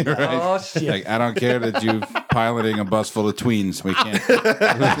Mississippi. Oh shit. Like, I don't care that you're piloting a bus full of tweens. We can't.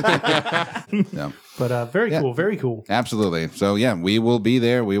 No. But very cool. Very cool. Absolutely. So yeah, we will be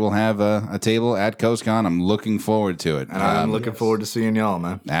there. We will have a table at CoastCon. I'm looking forward to it. And I'm looking forward to seeing y'all,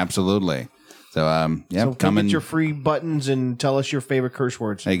 man. Absolutely. So yeah, So come come and get your free buttons and tell us your favorite curse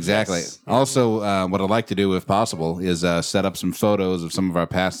words. exactly. Yes. Also, what I'd like to do, if possible, is set up some photos of some of our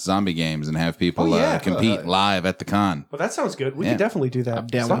past zombie games and have people compete live at the con. Well, that sounds good. We Yeah. could definitely do that. I'm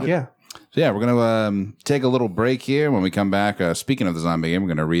down Fuck with it. yeah. So yeah, we're gonna take a little break here. When we come back, speaking of the zombie game, we're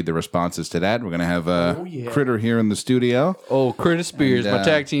gonna read the responses to that. We're gonna have Critter here in the studio. Oh, Curtis Spears, And, my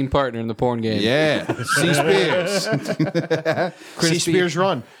tag team partner in the porn game. Yeah, C Spears. See Spears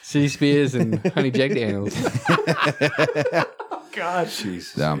run. C Spears and Honey Jack Daniels. God. So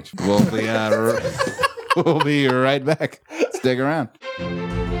we'll be right back. Stick around.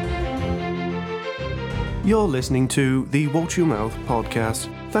 You're listening to the Watch Your Mouth podcast.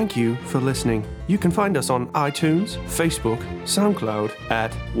 Thank you for listening. You can find us on iTunes, Facebook, SoundCloud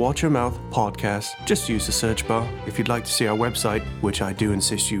at Watch Your Mouth Podcast. Just use the search bar. If you'd like to see our website, which I do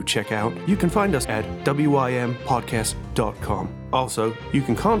insist you check out, you can find us at wympodcast.com. Also, you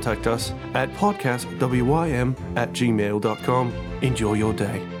can contact us at podcastwym@gmail.com. Enjoy your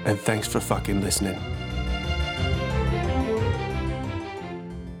day, and thanks for fucking listening.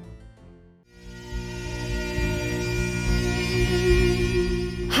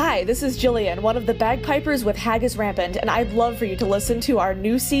 Hi, this is Jillian, one of the bagpipers with Haggis Rampant, and I'd love for you to listen to our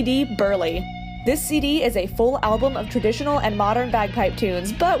new CD, Burley. This CD is a full album of traditional and modern bagpipe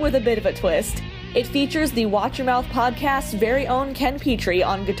tunes, but with a bit of a twist. It features the Watch Your Mouth podcast's very own Ken Petrie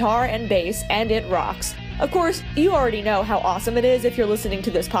on guitar and bass, and it rocks. Of course, you already know how awesome it is if you're listening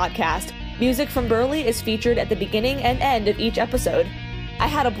to this podcast. Music from Burley is featured at the beginning and end of each episode. I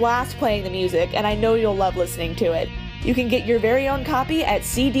had a blast playing the music, and I know you'll love listening to it. You can get your very own copy at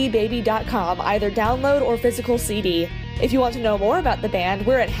cdbaby.com, either download or physical CD. If you want to know more about the band,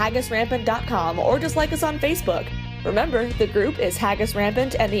 we're at haggisrampant.com or just like us on Facebook. Remember, the group is Haggis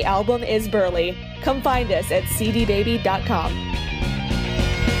Rampant and the album is Burley. Come find us at cdbaby.com.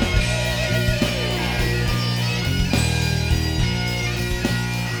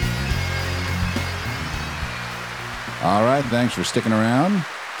 All right, thanks for sticking around.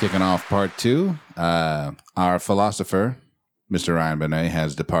 Kicking off part 2. Our philosopher, Mr. Ryan Benet,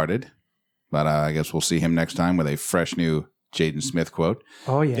 has departed, but I guess we'll see him next time with a fresh new Jaden Smith quote.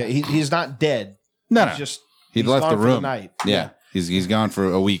 Oh, Yeah, he's not dead. No, He's just he he's left gone the for room. night. Yeah, he's gone for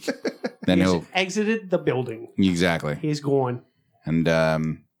a week. Then He's he'll exited the building. exactly. He's gone. And I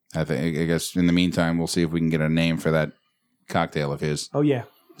guess in the meantime, we'll see if we can get a name for that cocktail of his. Oh, yeah.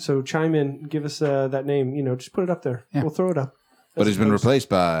 So chime in. Give us that name. You know, just put it up there. Yeah. We'll throw it up. But he's been replaced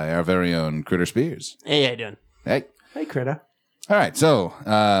by our very own Critter Spears. Hey, how you doing? Hey. Hey, Critter. All right, so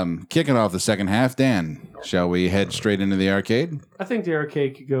kicking off the second half, Dan, shall we head straight into the arcade? I think the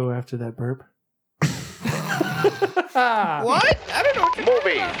arcade could go after that burp. What? I don't know.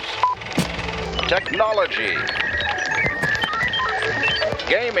 Movies, technology,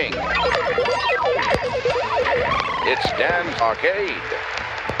 gaming. It's Dan's Arcade.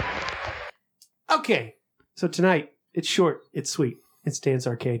 Okay. So tonight, it's short, it's sweet. It's Dan's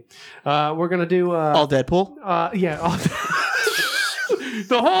Arcade. We're going to do... All Deadpool? yeah.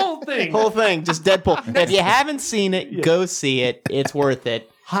 The whole thing. Whole thing, just Deadpool. If you haven't seen it, go see it. It's worth it.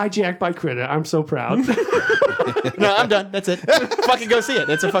 Hijacked by Critter. I'm so proud. No, I'm done. That's it. Fucking go see it.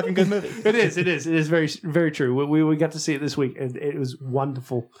 It's a fucking good movie. It is very, very true. We got to see it this week, and it was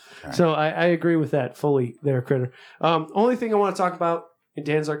wonderful. Right. So I agree with that fully there, Critter. Only thing I want to talk about in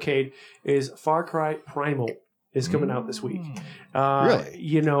Dan's Arcade is Far Cry Primal is coming out this week. Really?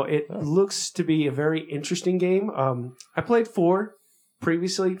 You know, it looks to be a very interesting game. I played 4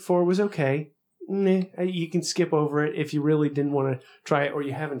 previously. 4 was okay. Nah, you can skip over it if you really didn't want to try it or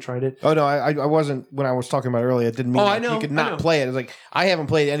you haven't tried it. Oh no, I wasn't when I was talking about it earlier. It didn't mean I know, you could not play it. It's like I haven't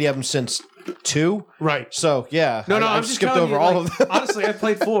played any of them since 2. Right. So yeah, No, I've just skipped telling over you, all like, of them. Honestly, I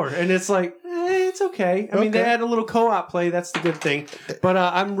played 4, and it's like it's okay. I mean, they had a little co-op play. That's the good thing. But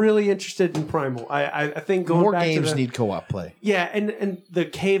I'm really interested in Primal. I think going More back games to the, need co-op play. Yeah, and the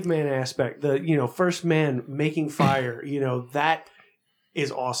caveman aspect, the first man making fire, that is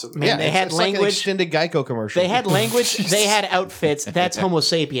awesome. Man, they had it's like an language. extended Geico commercial. They had language. They had outfits. That's Homo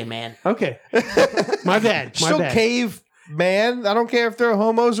sapien, man. Okay, my bad. Still bad. cave, man. I don't care if they're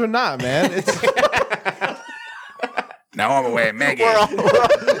homos or not, man. It's Now I'm away, Maggie.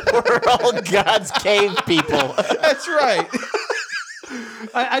 We're all God's cave people. that's right.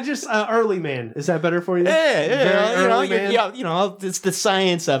 I just early man. Is that better for you? It's the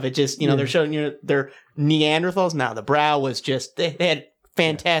science of it. Just they're showing you they're Neanderthals. Now the brow was just they had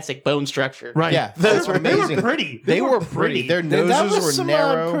fantastic bone structure. Right. Yeah, Those were They were amazing. pretty. They were pretty. Their That noses was were some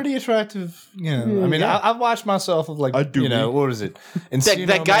narrow. pretty attractive. I mean, I've watched myself of like what is it? That Encino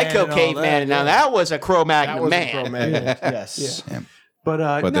Man Geico and all caveman. that, Now yeah. that was a Cro-Magnon That was man. a Cro-Magnon. Yes. Yeah.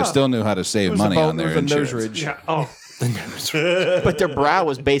 But But they still knew how to save money on their It was a nose insurance. ridge. Yeah. Oh. But their brow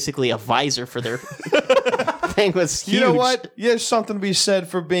was basically a visor for their thing was huge. You know what? There's something to be said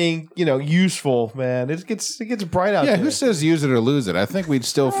for being, useful, man. It gets bright out Yeah, there. who says use it or lose it? I think we'd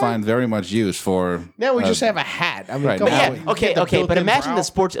still find very much use for. Now we just have a hat. I mean, right, come now on. we- You Okay, get the but built-in imagine brow. the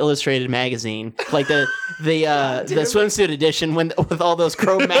Sports Illustrated magazine, like the swimsuit edition, with all those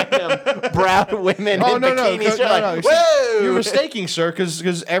Cro-Magnon brow women Oh in no, bikinis. You're like, no. whoa! You're mistaking, sir,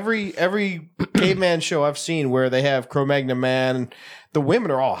 because every caveman show I've seen where they have Cro-Magnon man, the women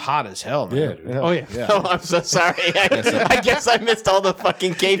are all hot as hell, man. Yeah. Oh yeah. Oh, I'm so sorry. I guess I missed all the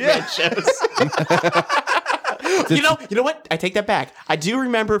fucking caveman shows. You know what? I take that back. I do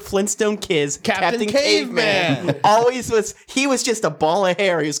remember Flintstone Kids, Captain Caveman. Always he was just a ball of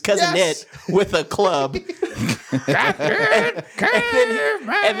hair. He was cousin Yes. It with a club. and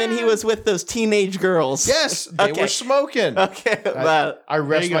then he was with those teenage girls. Yes, they Okay. were smoking. Okay. Well, I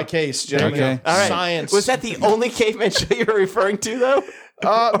rest my case, gentlemen. Okay. all right. Science. Was that the only caveman show you were referring to, though?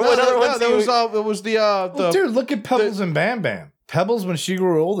 No, What other ones do it was you- it was the Dude, look at Pebbles and Bam Bam. Pebbles, when she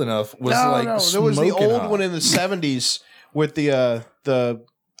grew old enough, was like there was the smoking old hot. one in the 70s with the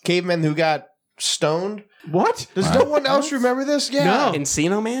cavemen who got stoned. What? Does no one else remember this? Yeah.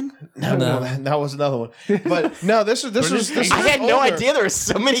 Encino Man? No, that was another one. But no, this was I had no older. idea there were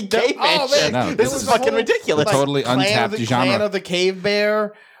so many caveman Oh, shows. man. No, There This was is a fucking whole, ridiculous. like, Totally Clan untapped of the, genre. Clan of the Cave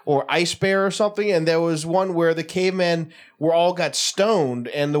Bear or Ice Bear or something, and there was one where the cavemen were all got stoned,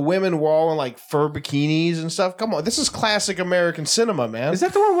 and the women were all in like fur bikinis and stuff. Come on, this is classic American cinema, man. Is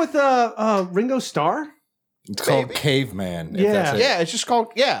that the one with Ringo Starr? It's called Caveman. if Yeah. that's it. Yeah, it's just called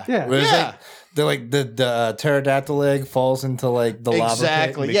Yeah. Where it's Yeah. like, they're like the pterodactyl egg falls into like the lava pit.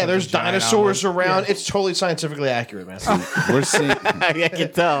 Exactly. and Yeah, becomes there's a giant dinosaurs omelet. around. It's totally scientifically accurate, man. We're seeing. I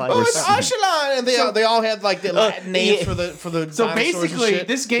can tell. Oh, it's Ashelon, and they all had like the Latin names yeah. for the So dinosaurs and basically, shit.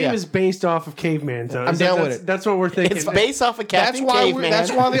 this game Yeah. is based off of Caveman. Though. I'm down with it. That's what we're thinking. It's based off of Captain Caveman.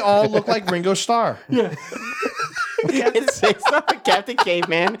 That's why they all look like Ringo Starr. It's based off of Captain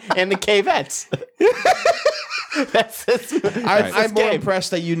Caveman and the Cavettes. That's I'm more game.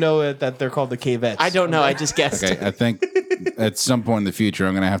 impressed that you know that they're called the Cavettes. I don't know. I just guessed. Okay, I think at some point in the future,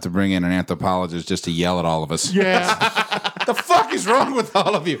 I'm going to have to bring in an anthropologist just to yell at all of us. Yeah. The fuck is wrong with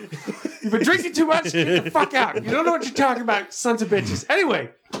all of you? You've been drinking too much. Get the fuck out. You don't know what you're talking about, sons of bitches. Anyway,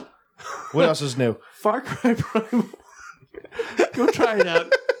 What else is new? Far Cry Primal. Go try it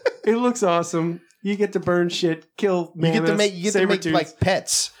out. It looks awesome. You get to burn shit, kill You get to make saber-tooths. like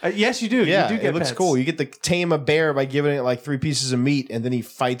pets. Yes, you do. Yeah, you do get it looks pets. cool. You get to tame a bear by giving it like 3 pieces of meat, and then he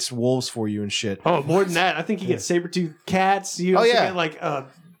fights wolves for you and shit. Oh, more than that. I think you get saber-tooth cats. You also yeah. get like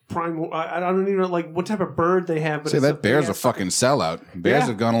primal. I don't even know like what type of bird they have. But See, it's that bear's a big-ass- fucking sellout. Bears Yeah.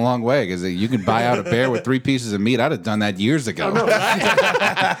 have gone a long way because you can buy out a bear with 3 pieces of meat. I'd have done that years ago.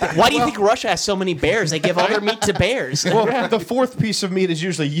 Why do you think Russia has so many bears? They give all their meat to bears. Well, the 4th piece of meat is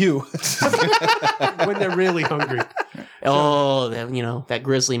usually you. when they're really hungry. Oh, that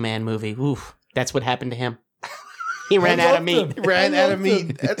Grizzly Man movie. Oof, that's what happened to him. He ran out of meat. Ran out of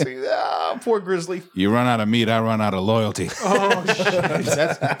meat. That's poor Grizzly. You run out of meat, I run out of loyalty. Oh shit!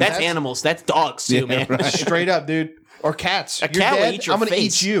 That's animals. That's dogs too, man. Straight up, dude. Or cats. A You're cat will dead, eat your I'm gonna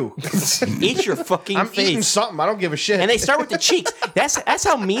face. eat you. Eat your fucking I'm face. eating something. I don't give a shit. And they start with the cheeks. That's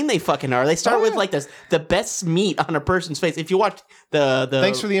how mean they fucking are. They start with like the best meat on a person's face. If you watch the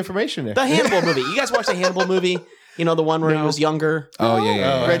Thanks for the information there. the Hannibal movie, you guys watch the Hannibal movie? You know the one where he was younger. Oh,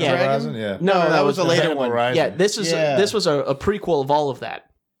 yeah. Red Yeah. Dragon? Yeah. No, that was a later Hannibal one. Rising. Yeah, this was a prequel of all of that,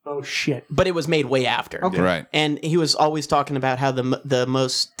 Oh shit! but it was made way after. Okay. Right. And he was always talking about how the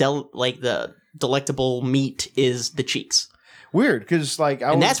most the delectable meat is the cheeks, Weird, because like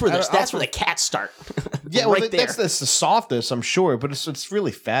and that's where the cats start. yeah, well, right there. that's the softest, I'm sure, but it's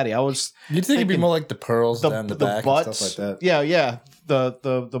really fatty. You'd think it'd be more like the pearls down the back butts, and stuff like that. Yeah.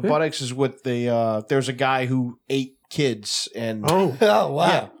 The buttocks is with the there's a guy who ate kids and Oh, Oh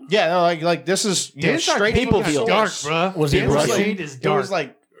wow! yeah, no, like this is Dan's straight people from the feel dark, source. bro. Was he Dan's Russian? shade is It dark. was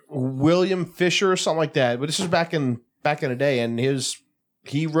like William Fisher or something like that, but this was back in the day, and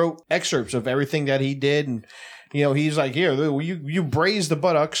he wrote excerpts of everything that he did, and he's like, here, you braise the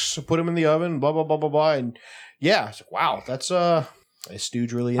buttocks, put them in the oven, blah blah blah blah blah, and yeah, it's like, wow, that's this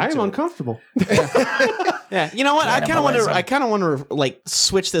dude's really into I am it. uncomfortable. Yeah, you know what? I kind of want to like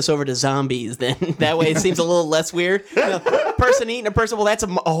switch this over to zombies. Then that way it seems a little less weird. Person eating a person. Well, that's a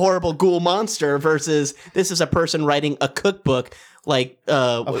horrible ghoul monster. Versus this is a person writing a cookbook, like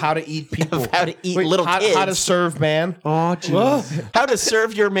Of how to eat people, of how to eat little kids. how to serve man. Oh jeez. how to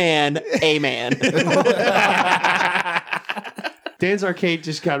serve your man a man. Dan's Arcade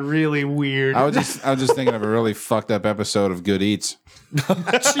just got really weird. I was just thinking of a really fucked up episode of Good Eats.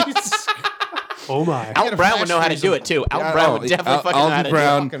 Jesus. Oh my. Alton Brown would know how to do it too. Alton Brown would definitely fucking know how to do it.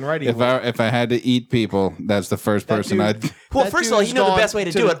 Brown. Fucking right he If I had to eat people, that's the first person dude- I'd. Well, That first of all, dude's you know the gone best way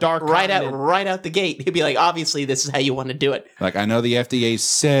to to do the it. dark Right continent. out the gate, he'd be like, obviously, this is how you want to do it. Like, I know the FDA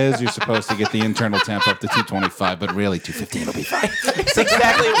says you're supposed to get the internal temp up to 225, but really 215 will be fine. It's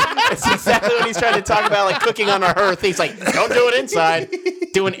exactly what he's trying to talk about, like cooking on a hearth. He's like, don't do it inside.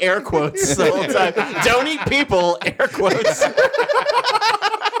 Doing air quotes the whole time. Don't eat people, air quotes.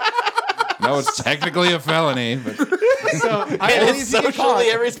 No, it's technically a felony, but So And I, it's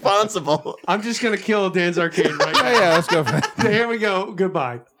socially irresponsible. I'm just gonna kill Dan's Arcade right now. yeah, let's go for it. So here we go.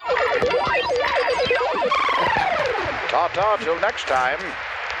 Goodbye. Ta-ta till next time,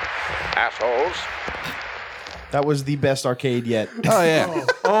 assholes. That was the best arcade yet. Oh yeah.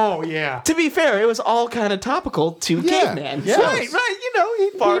 Oh yeah. To be fair, it was all kind of topical to Caveman. Yeah. Right. You know, he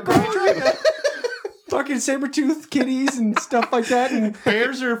far fucking saber-toothed kitties and stuff like that, and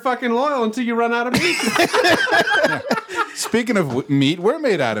bears are fucking loyal until you run out of meat. Speaking of meat, we're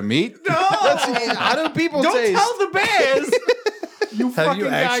made out of meat. How do people Don't taste? tell the bears. You Have fucking you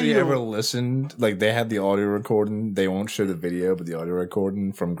actually guy, ever listened? Like they have the audio recording. They won't show the video, but the audio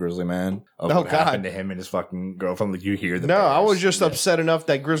recording from Grizzly Man of Oh, what God. happened to him and his fucking girlfriend. Like you hear the No, I bears. was just upset enough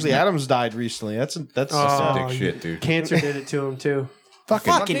that Grizzly Adams died recently. That's Some dick shit, dude. Cancer did it to him too.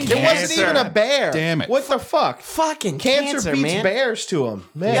 Fucking It wasn't even a bear. Damn it. What the fuck? Fucking Cancer beats man. bears to him.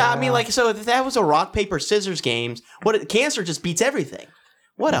 Man. Yeah, I mean, like, so if that was a rock, paper, scissors games, cancer just beats everything.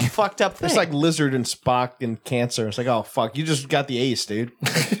 What a fucked up thing. It's like Lizard and Spock and Cancer. It's like, oh, fuck. You just got the ace, dude.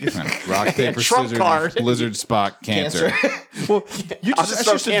 Rock, paper, Trump scissors, card. lizard, Spock, cancer. Well, I'll just that's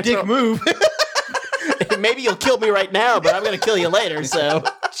throw just a Cancer dick move. Maybe you'll kill me right now, but I'm going to kill you later, so.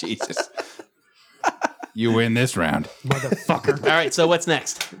 Jesus. You win this round. All right, so what's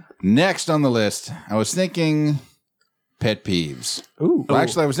next? Next on the list, I was thinking pet peeves. Ooh. Well,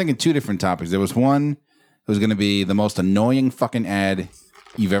 actually, I was thinking two different topics. There was one that was going to be the most annoying fucking ad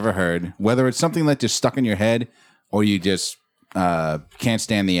you've ever heard, whether it's something that just stuck in your head or you just can't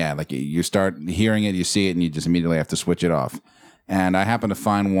stand the ad. Like you start hearing it, you see it, and you just immediately have to switch it off. And I happened to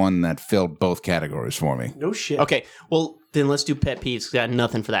find one that filled both categories for me. No shit. Okay, well, then let's do pet peeves. 'Cause I got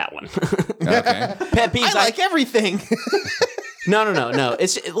nothing for that one. Okay. Pet peeves. I like everything. No.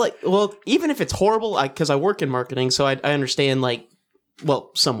 It's like, well, even if it's horrible, because I work in marketing, so I understand, like,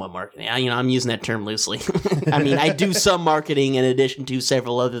 well, somewhat marketing. I'm using that term loosely. I mean, I do some marketing in addition to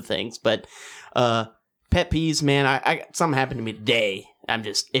several other things, but pet peeves, man, I something happened to me today.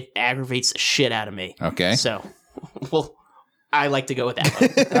 It aggravates the shit out of me. Okay. So, well, I like to go with that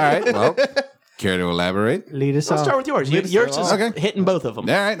one. All right. Well, care to elaborate? Lead us Let's off. start with yours. Yours is Okay. hitting both of them.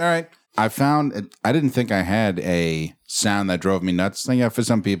 All right. I found I didn't think I had a sound that drove me nuts. Yeah, for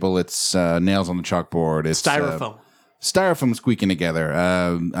some people, it's nails on the chalkboard. It's Styrofoam. styrofoam squeaking together.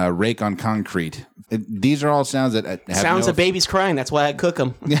 A rake on concrete. These are all sounds that have Sounds no of babies crying. That's why I cook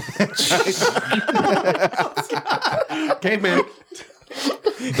them. Okay, man.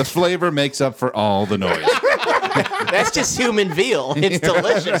 The flavor makes up for all the noise. That's just human veal. It's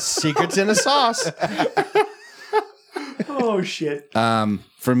delicious. Secrets in a sauce. Oh shit.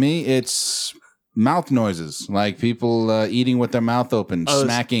 For me, it's mouth noises, like people eating with their mouth open,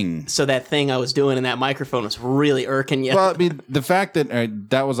 smacking. So that thing I was doing in that microphone was really irking you. Well, I mean, the fact that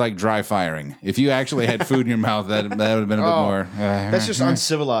that was like dry firing. If you actually had food in your mouth, that would have been a bit more. That's just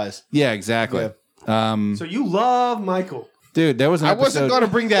uncivilized. Yeah, exactly. So you love Michael. Dude, there was an I episode. wasn't going to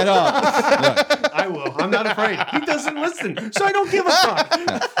bring that up. I will. I'm not afraid. He doesn't listen, so I don't give a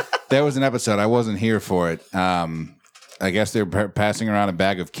fuck. There was an episode. I wasn't here for it. I guess they were passing around a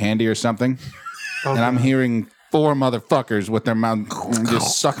bag of candy or something. And I'm hearing 4 motherfuckers with their mouth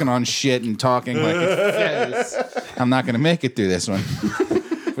just sucking on shit and talking like, I'm not going to make it through this one.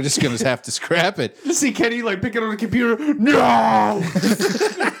 We're just going to have to scrap it. You see Kenny like picking on the computer. No!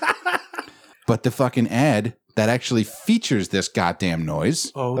 But the fucking ad that actually features this goddamn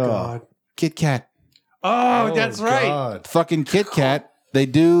noise, Oh, God. Kit Kat. Oh, that's right. Fucking Kit Kat. They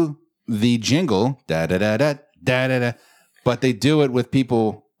do the jingle, da-da-da-da, da-da-da, but they do it with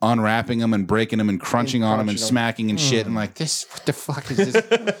people unwrapping them and breaking them and crunching on them and smacking and shit. And like, this, what the fuck is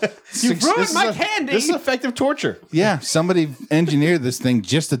this? You ruined my candy. This is effective torture. Yeah, somebody engineered this thing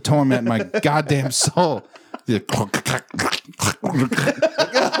just to torment my goddamn soul.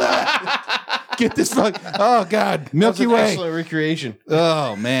 Get this fuck. Oh, God. Milky Way. Excellent recreation.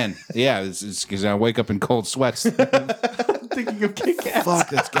 Oh, man. Yeah, it's because I wake up in cold sweats. Thinking of Kit Kats. Fuck,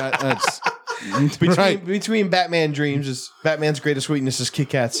 that's Between Batman dreams is Batman's greatest weakness is Kit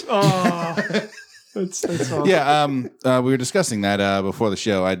Kats. Oh, that's awesome. Yeah, we were discussing that before the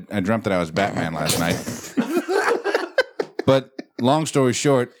show. I dreamt that I was Batman last night. But long story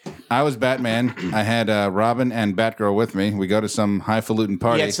short, I was Batman. I had Robin and Batgirl with me. We go to some highfalutin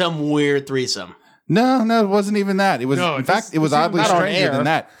party. You had some weird threesome. No, it wasn't even that. It was, in fact, it was oddly stranger than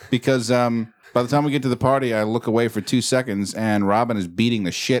that because by the time we get to the party, I look away for 2 seconds and Robin is beating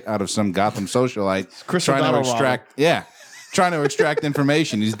the shit out of some Gotham socialite, trying to extract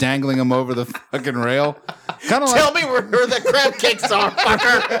information. He's dangling him over the fucking rail. Kind of Tell me where the crab cakes are,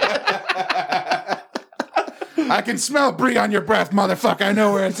 fucker. I can smell brie on your breath, motherfucker. I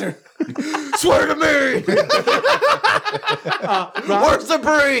know where it's. Swear to me. Where's the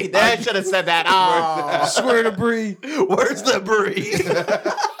brie? I should have said that. Oh, Swear to Brie. where's the brie?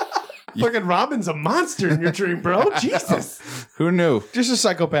 Fucking Robin's a monster in your dream, bro. Jesus. Who knew? Just a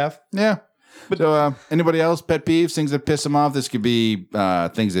psychopath. Yeah. So, anybody else pet peeves, things that piss them off? This could be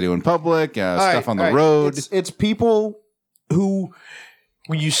things they do in public, stuff on the road. It's people who,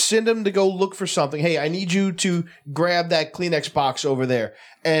 when you send them to go look for something, hey, I need you to grab that Kleenex box over there,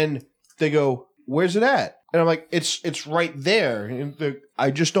 and they go, "Where's it at?" And I'm like, "It's right there." And I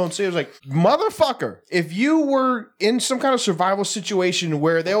just don't see it. I was like, "Motherfucker! If you were in some kind of survival situation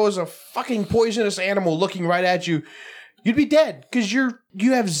where there was a fucking poisonous animal looking right at you, you'd be dead because you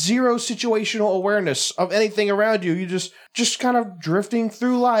have zero situational awareness of anything around you. You just kind of drifting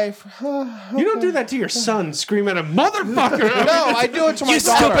through life." You don't do that to your son, scream at him, motherfucker. No, I do it to my You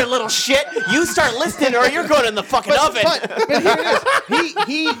daughter. stupid little shit. You start listening or you're going in the fucking oven. But here it is.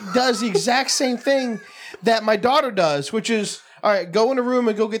 He does the exact same thing that my daughter does, which is, all right, go in the room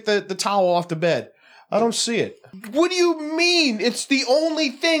and go get the towel off the bed. I don't see it. What do you mean? It's the only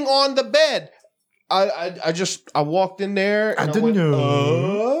thing on the bed. I walked in there and I didn't went,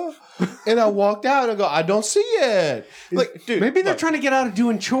 know. and I walked out and I go, I don't see it. Like, dude, Maybe they're trying to get out of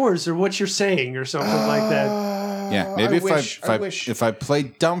doing chores or what you're saying or something like that. Yeah, maybe I wish. if I play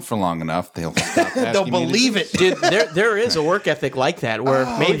dumb for long enough, they'll stop They'll asking me to believe do it. Dude, there is a work ethic like that where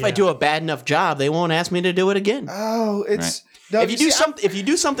maybe if I do a bad enough job, they won't ask me to do it again. Oh, it's... Right. No, If you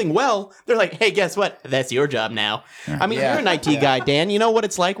do something well, they're like, "Hey, guess what? That's your job now." I mean, Yeah. you're an IT guy, Dan. You know what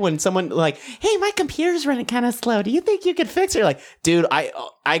it's like when someone like, "Hey, my computer's running kind of slow. Do you think you could fix it?" You're like, "Dude, I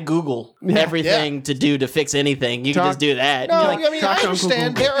Google everything to fix anything. You can just do that." No, And you're like, I mean, I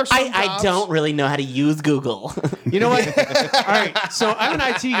understand. There are some I jobs- don't really know how to use Google. You know what? All right. So I'm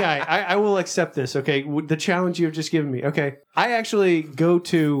an IT guy. I will accept this. Okay. The challenge you've just given me. Okay. I actually go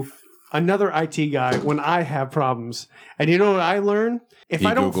to another IT guy when I have problems. And you know what I learn? If He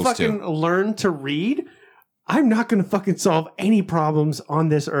I don't Googles fucking too. learn to read, I'm not going to fucking solve any problems on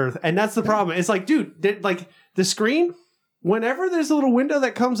this earth. And that's the problem. It's like, dude, like the screen, whenever there's a little window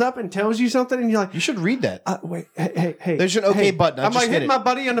that comes up and tells you something and you're like, You should read that. wait, hey. There's an okay button. I I'm just like hit hitting it. my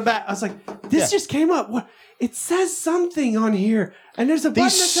buddy on the back. I was like, this just came up. What? It says something on here. And there's a button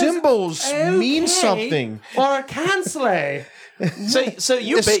These that says, symbols mean okay, something. Or cancel. So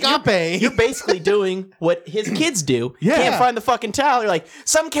you're basically doing what his kids do. Yeah. Can't find the fucking towel. You're like,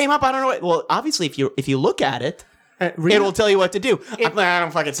 something came up. I don't know what. Well, obviously, if you look at it, Rita? It will tell you what to do. I'm like, I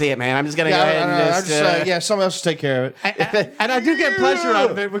don't fucking see it, man. I'm just gonna go ahead and just. Someone else will take care of it. And I do get pleasure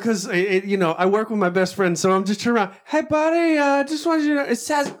out of it because I work with my best friend, so I'm just turning around. Hey, buddy, just want you to know it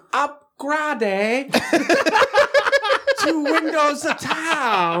says upgrade to Windows of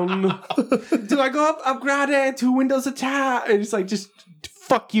Town. Do I go upgrade to Windows of Town? And it's like, just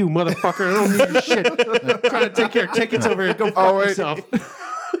fuck you, motherfucker. I don't need your shit. I'm trying to take care of tickets over here. Go fuck yourself.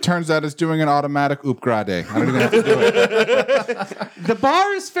 Turns out it's doing an automatic upgrade. I don't even have to do it. The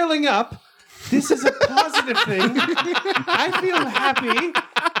bar is filling up. This is a positive thing. I feel happy.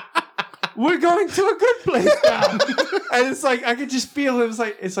 We're going to a good place now. And it's like, I could just feel it.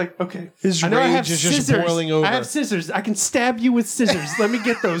 It's like, okay. His I know I rage have is just scissors. boiling over. I have scissors. I can stab you with scissors. Let me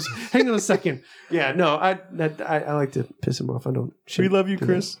get those. Hang on a second. Yeah, no, I like to piss him off. I don't. We love you,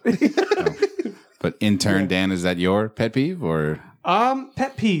 Chris. But intern Dan, is that your pet peeve or?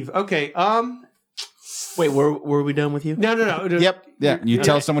 Pet peeve. Okay. Wait, were we done with you? No. Yep. Yeah, you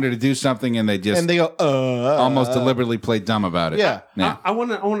tell somebody to do something and they just And they go, almost deliberately play dumb about it. Yeah. I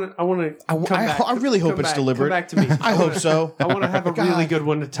want to come back. I really hope it's deliberate. Come back to me. I hope so. I want to have a really good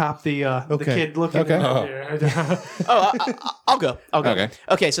one to top the kid looking. Okay. I'll go. Okay.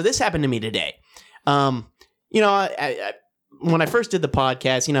 Okay, so this happened to me today. I when I first did the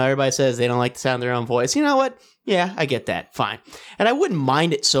podcast, everybody says they don't like the sound of their own voice. You know what? Yeah, I get that. Fine. And I wouldn't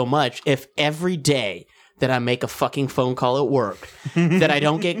mind it so much if every day that I make a fucking phone call at work that I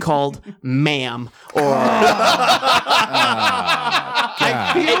don't get called ma'am or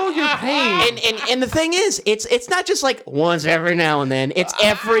I feel your pain. and the thing is, it's not just like once every now and then. It's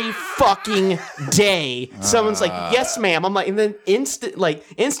every fucking day. Someone's like, "Yes, ma'am." I'm like, and then instantly,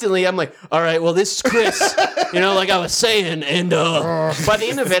 I'm like, "All right, well, this is Chris." Like I was saying, and by the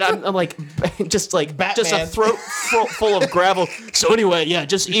end of it, I'm like, just a throat full of gravel. So anyway, yeah,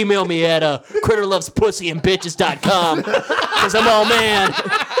 just email me at critterlovespussyandbitches.com because I'm all man.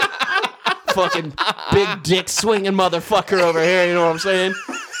 Fucking big dick swinging motherfucker over here, you know what I'm saying?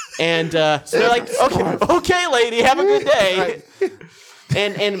 And so they're like, okay, lady, have a good day.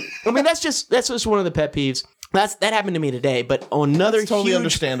 And I mean that's just one of the pet peeves. That happened to me today, but another totally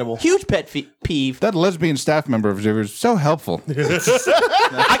understandable. huge pet peeve. That lesbian staff member of yours is so helpful.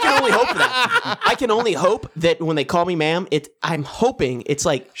 I can only hope for that. I can only hope that when they call me ma'am, I'm hoping it's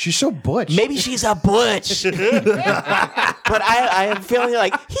like she's so butch. Maybe she's a butch. But I am feeling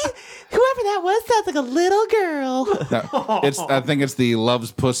like whoever that was sounds like a little girl. No, I think it's the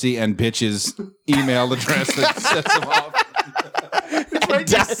loves pussy and bitches email address that sets them off. At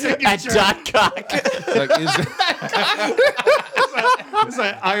dot cock. It's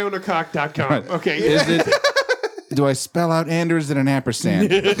like ionacock.com. Okay. Is it? Do I spell out and or is it an ampersand?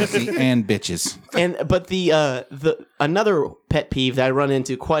 Pussy and bitches. But the another pet peeve that I run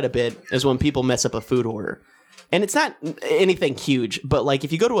into quite a bit is when people mess up a food order. And it's not anything huge, but like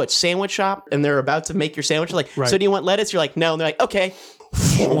if you go to a sandwich shop and they're about to make your sandwich, you're like, so do you want lettuce? You're like, no. And they're like, okay.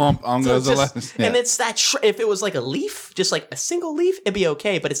 Swamp on goes the lettuce. Yeah. And it's that if it was like a leaf, just like a single leaf, it'd be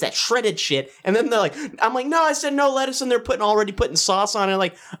okay. But it's that shredded shit. And then they're like, I'm like, no, I said no lettuce, and they're already putting sauce on it.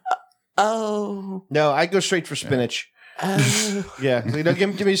 Like, oh. No, I go straight for spinach. Yeah,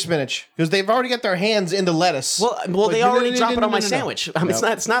 give me spinach because they've already got their hands into lettuce. Well, they already drop it on my sandwich. I mean,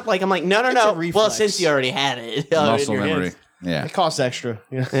 it's not like I'm like no. Well, since you already had it, muscle memory. Hands. Yeah, it costs extra.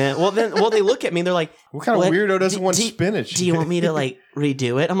 Yeah. Well, they look at me. And they're like, "What kind of weirdo doesn't want spinach? Do you want me to like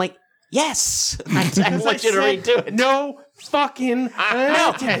redo it?" I'm like, "Yes, I want you to redo it." No fucking.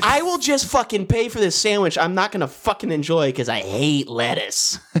 No, I will just fucking pay for this sandwich. I'm not gonna fucking enjoy it because I hate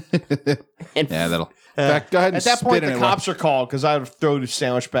lettuce. Yeah, that'll. In fact, go ahead and at that point, the it cops are called because I would throw the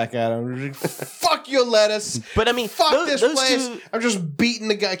sandwich back at him. Fuck your lettuce. But I mean, fuck this place. I'm just beating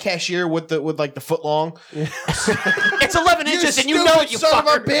the guy cashier with like the foot long. It's 11 inches, and you know it, you son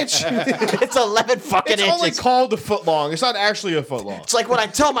fucker. of a bitch. It's 11 fucking it's inches. It's only called a foot long. It's not actually a foot long. It's like what I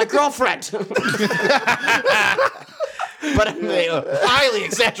tell my girlfriend. But I'm highly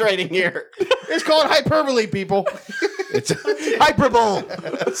exaggerating here. It's called hyperbole, people. It's hyperbole.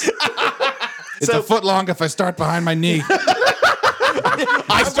 It's a foot long if I start behind my knee.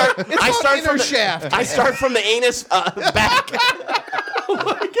 I start from the shaft. I start from the anus back. Oh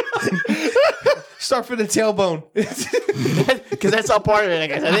my god! Start from the tailbone. Because that's all part of it. I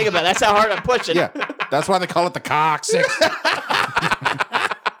guess I think about it. That's how hard I'm pushing. Yeah, that's why they call it the coccyx.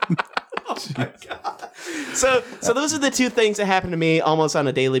 Oh my god! So those are the two things that happen to me almost on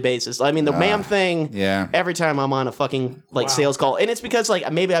a daily basis. I mean, the ma'am thing. Yeah. Every time I'm on a fucking sales call, and it's because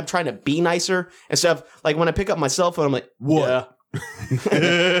like maybe I'm trying to be nicer and stuff. Like when I pick up my cell phone, I'm like, what? Yeah.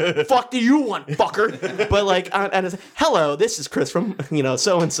 Fuck do you want, fucker? But like, hello, this is Chris from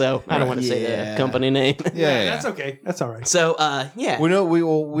so and so. I don't want to say the company name. Yeah. That's okay. That's all right. So yeah, We know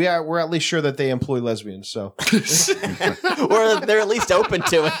we're at least sure that they employ lesbians. So or they're at least open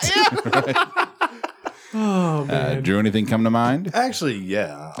to it. Oh man. Drew, anything come to mind? Actually,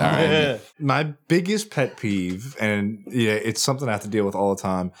 yeah. All right. My biggest pet peeve, and it's something I have to deal with all the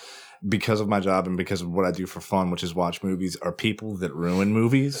time because of my job and because of what I do for fun, which is watch movies, are people that ruin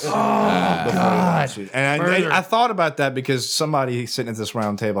movies. Oh, God. And I thought about that because somebody sitting at this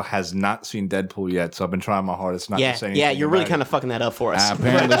round table has not seen Deadpool yet, so I've been trying my hardest not to say anything. Yeah, you're really about kind of fucking that up for us.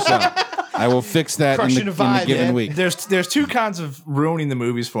 Apparently so. I will fix that in the given week. There's two kinds of ruining the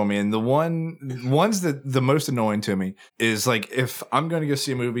movies for me, and the ones that the most annoying to me is like if I'm going to go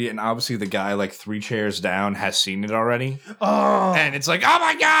see a movie and obviously the guy like 3 chairs down has seen it already, and it's like, oh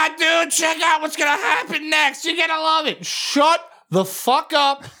my God, dude, check out what's going to happen next. You're going to love it. Shut the fuck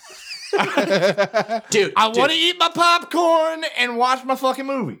up. Dude, I want to eat my popcorn and watch my fucking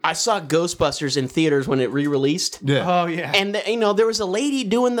movie. I saw Ghostbusters in theaters when it re-released. Yeah. Oh yeah. And there was a lady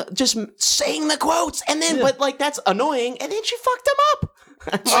doing just saying the quotes, and then but like that's annoying, and then she fucked him up.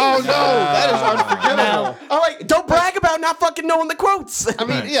 oh no, that is unforgivable. I'm like, don't brag about not fucking knowing the quotes. I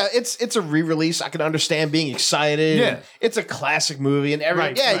mean, yeah, it's a re-release. I can understand being excited. Yeah. It's a classic movie, and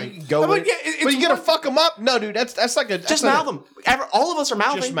Right, you right. can go with it. But you gotta fuck them up? No, dude, that's like a Just mouth them. All of us are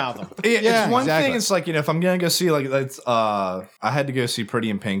mouthing. Just mouth them. Yeah, it's one exactly. thing. It's like if I'm gonna go see I had to go see Pretty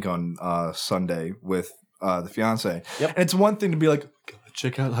in Pink on Sunday with the fiance, and it's one thing to be like,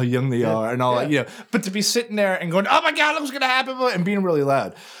 check out how young they are and all that, but to be sitting there and going, oh my God, look what's gonna happen, and being really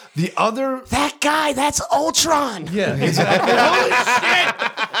loud. The other That guy, that's Ultron. Yeah, exactly. Holy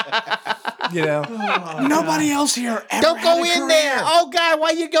shit! Nobody else here ever Don't had go a in career. there. Oh God, why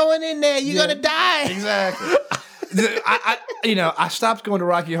you going in there? You're gonna die. Exactly. I stopped going to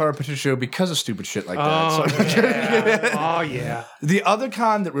Rocky Horror Picture Show because of stupid shit like that. Oh yeah. The other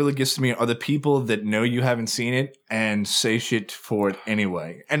con that really gets to me are the people that know you haven't seen it and say shit for it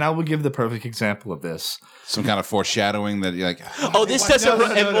anyway. And I will give the perfect example of this. Some kind of foreshadowing that you're like, Oh, this doesn't.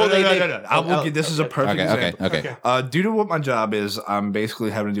 No. I will give this is a perfect example. okay. Due to what my job is, I'm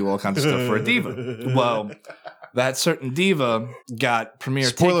basically having to do all kinds of stuff for a diva. Well, that certain diva got premiere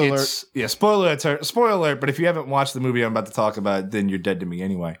Spoiler tickets. Yeah, spoiler alert. But if you haven't watched the movie I'm about to talk about, then you're dead to me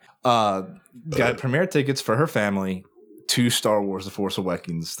anyway. Got premiere tickets for her family to Star Wars: The Force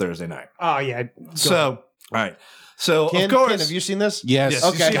Awakens Thursday night. Oh yeah. So, all right. So Ken, of course, Ken, have you seen this? yes.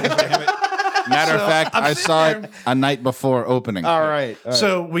 Okay. Matter of fact, I'm I sitting saw there. it a night before opening. All right.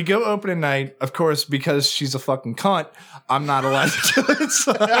 So we go opening night. Of course, because she's a fucking cunt, I'm not allowed to go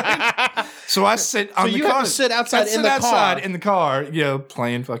inside. So I sit on the you car. have to sit outside I in the car. outside in the car,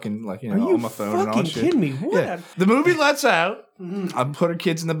 playing fucking on my phone and all fucking shit. kidding me? What? Yeah. The movie lets out. I put her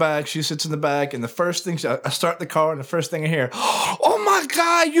kids in the back. She sits in the back, and the first thing I start the car, and the first thing I hear, "Oh my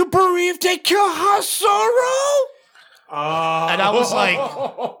God, you bereaved a Han Solo!" And I was like,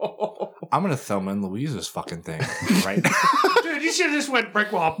 I'm gonna Thelma and Louise's fucking thing right now. Dude, you should have just went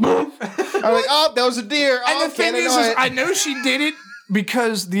brick wall. I'm like, oh, that was a deer. And the thing is I know she did it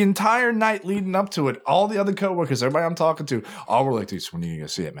because the entire night leading up to it, all the other coworkers, everybody I'm talking to, all were like, dude, when are you gonna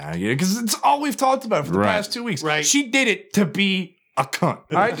see it, man? Because it's all we've talked about for the past 2 weeks. Right. She did it to be a cunt.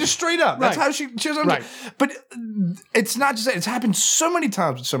 All right, just straight up. That's Right. how she was. Right. But it's not just that. It's happened so many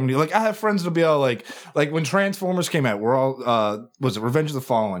times with somebody. Like I have friends that'll be all like when Transformers came out, we're all was it Revenge of the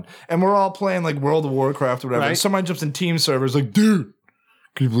Fallen, and we're all playing like World of Warcraft or whatever. Right. And somebody jumps in team servers like, dude,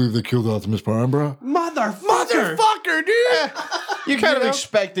 can you believe they killed Optimus Prime, bro? Motherfucker, dude. You're kind of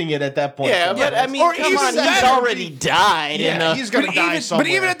expecting it at that point. Yeah, but I mean, Or come even on, he's better, already died. Yeah, he's gonna die somewhere.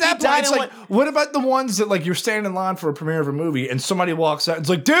 But even at that He died point, it's in like, what about the ones that like you're standing in line for a premiere of a movie and somebody walks out and it's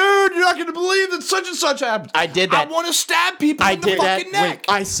like, dude, you're not going to believe that such and such happened. I did that. I want to stab people I in the did that. fucking neck.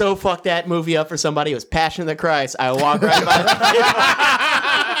 I so fucked that movie up for somebody. It was Passion of the Christ. I walked right by.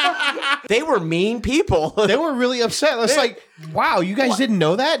 They were mean people. They were really upset. It's like, wow, you guys didn't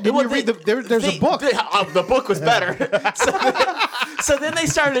know that? Didn't Well, you read there's a book. The book was better. So then they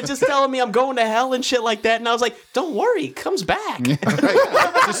started just telling me I'm going to hell and shit like that, and I was like, "Don't worry, it comes back."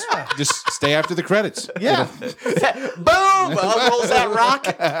 Just stay after the credits. Yeah. Boom! Rolls that rock.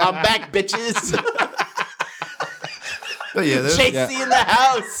 I'm back, bitches. But yeah, JC in the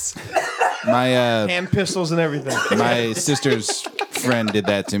house. My Hand pistols and everything. my sister's friend did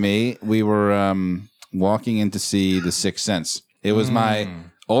that to me. We were walking in to see The Sixth Sense. It was my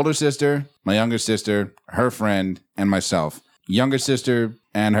older sister, my younger sister, her friend, and myself. Younger sister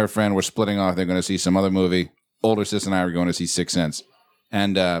and her friend were splitting off. They're going to see some other movie. Older sister and I were going to see Sixth Sense.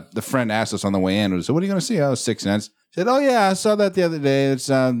 And the friend asked us on the way in, so what are you going to see? Oh, Sixth Sense. Said, "Oh yeah, I saw that the other day. It's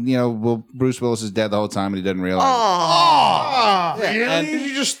well, Bruce Willis is dead the whole time and he didn't realize." Really? Did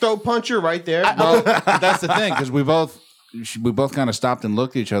you just throw punch her right there? Well, that's the thing because we both kind of stopped and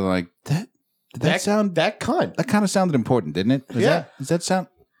looked at each other like that. Did that sound that cunt? That kind of sounded important, didn't it? Does that sound?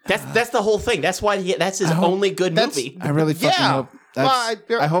 That's the whole thing. That's why that's his only good movie. I really fucking hope. I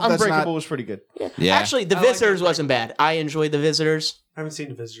hope that's Unbreakable not. was pretty good. Yeah. Actually, The Visitors wasn't bad. I enjoyed The Visitors. I haven't seen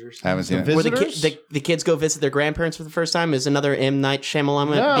The Visitors. I haven't seen it. Where the kids go visit their grandparents for the first time is another M. Night Shyamalan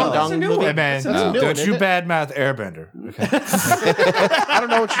Ding Dong movie. Hey, man, don't you badmouth Airbender. Okay. I don't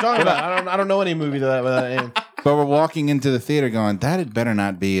know what you're talking about. I don't know any movie with that name. But we're walking into the theater going, that had better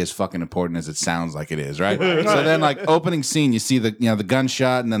not be as fucking important as it sounds like it is, right? So then, like, opening scene, you see the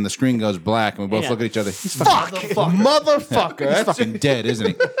gunshot, and then the screen goes black, and we both look at each other. He's Motherfucker. He's fucking dead, isn't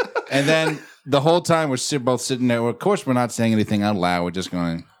he? And then the whole time we're both sitting there. Well, of course, we're not saying anything out loud. We're just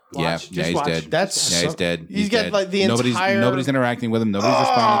going, he's dead. He's dead. He's got dead. like the entire. Nobody's interacting with him. Nobody's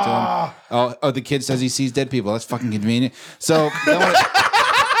responding to him. Oh, the kid says he sees dead people. That's fucking convenient. So.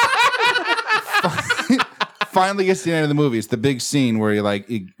 Finally gets to the end of the movie. It's the big scene where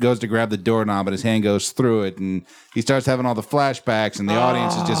he goes to grab the doorknob, but his hand goes through it, and he starts having all the flashbacks, and the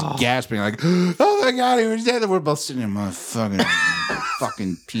audience is just gasping like, "Oh my god, he was dead!" And we're both sitting there, motherfucking,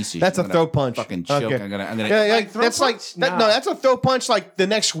 fucking piece of shit. That's a throw punch. Fucking choke. Okay. I'm gonna. Yeah, that's like no, that's a throw punch like the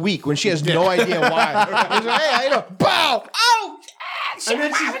next week when she has no idea why. It's like, hey, bow, oh. And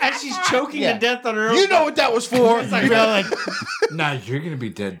then she's choking to death on her own. You know what that was for? Nah, you're gonna be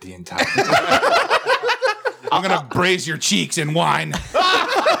dead the entire time. I'm gonna braise your cheeks in wine.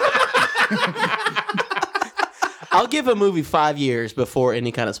 I'll give a movie 5 years before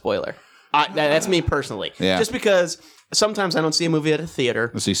any kind of spoiler. That's me personally. Yeah. Just because sometimes I don't see a movie at a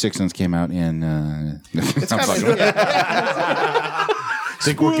theater. Let's see, Sixth Sense came out in.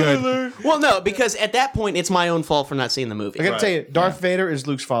 Think we're good. Well, no, because at that point it's my own fault for not seeing the movie. I gotta tell you, Darth Vader is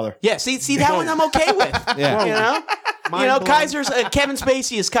Luke's father. Yeah, see that one I'm okay with. Yeah. Kaiser's Kevin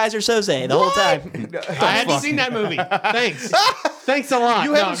Spacey is Kaiser Soze the whole time. I hadn't seen that movie. Thanks a lot.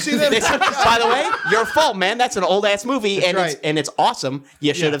 You haven't seen that? By the way, your fault, man. That's an old ass movie, and right. it's awesome.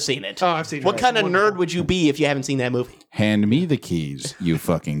 You should have seen it. Oh, I've seen it. What kind of Wonderful. nerd would you be if you haven't seen that movie? Hand me the keys, you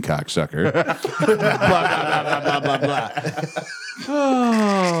fucking cocksucker.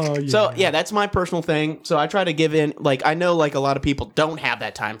 Oh, yeah. So yeah, that's my personal thing. So I try to give in. Like I know, like a lot of people don't have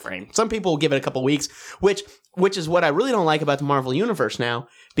that time frame. Some people will give it a couple weeks, which is what I really don't like about the Marvel Universe now,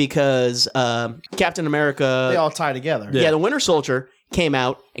 because Captain America, They all tie together. the Winter Soldier came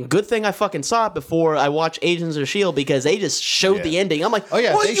out, and good thing I fucking saw it before I watched Agents of S.H.I.E.L.D. because they just showed the ending. I'm like, Oh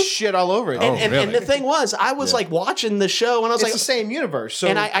yeah, what they you? shit all over it. And the thing was, I was like watching the show, and I was it's like, the same universe. So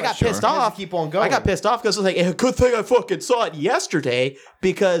and I got pissed It has to off. keep on going. I got pissed off because I was like, hey, good thing I fucking saw it yesterday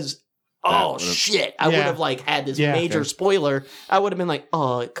because shit, I would have like had this major spoiler. I would have been like,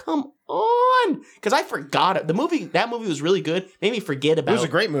 oh, come on, because I forgot it. That movie was really good. Made me forget about. It was a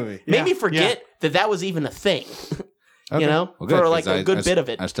great movie. Made me forget that was even a thing. Okay. You know, Well, good, for like 'cause a good bit of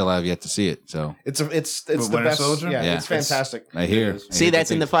it. I still have yet to see it, so It's the Winter best. Soldier? Yeah, it's fantastic. I hear. See, that's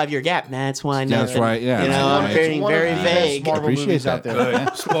in the 5-year gap. That's why I know. That's right, yeah. You know, That's I'm right. being It's one of very the best vague. Marvel Appreciate movies that. out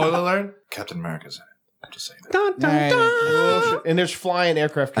there. Spoiler alert: Captain America's in it. I'm just saying that. Dun, dun, dun. And there's flying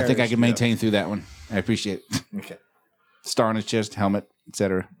aircraft I carriers. think I can maintain through that one. I appreciate it. Okay. Star on his chest, helmet,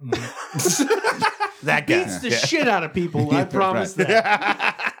 etc. That guy. Beats the shit out of people. I promise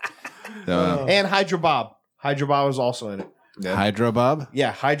that. So, And Hydra Bob. Hydra Bob was also in it. Hydro Bob?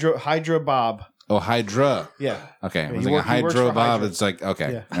 Yeah, Hydra Bob. Oh, Hydra. Yeah. Okay. I was he like a works Hydro for Bob. Hydra. It's like,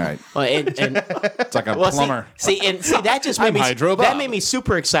 okay. Yeah. All right. Well, and It's like a well, plumber. see, that just made I'm me Hydro that Bob. made me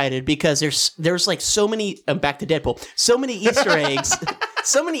super excited because there's like so many back to Deadpool, so many Easter eggs,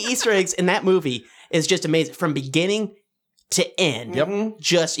 so many Easter eggs in that movie is just amazing from beginning to end. Yep.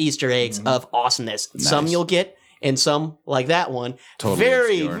 Just Easter eggs of awesomeness. Some you'll get, and some like that one, Totally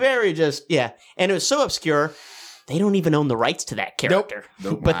very obscure. very just and it was so obscure they don't even own the rights to that character,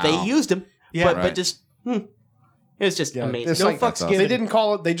 Nope. but Wow. they used him. Yeah. but Right. just it was just amazing. It's No like, fucks awesome. given. They didn't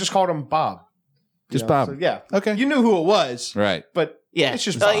call it. They just called him Bob. You Just know, Bob. so, yeah. Okay. You knew who it was. Right. But Yeah, it's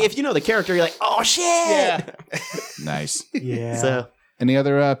just like, Bob. if you know the character, you're like, oh shit. Yeah. Nice. Yeah. So Any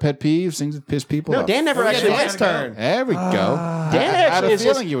other pet peeves? Things that piss people no, off? Dan never Oh, yeah, actually. Dan's turn. There we go. Dan I had actually a is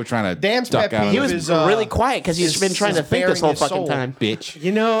just. feeling you were trying to Dan's duck pet out of peeve He it. was is, really quiet because he's been trying to think this whole bearing his fucking soul. time. bitch.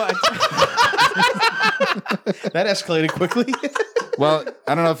 You know, That escalated quickly. Well,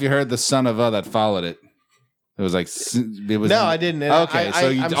 I don't know if you heard the son of that followed it. It was like it was. No, I didn't. And Okay, so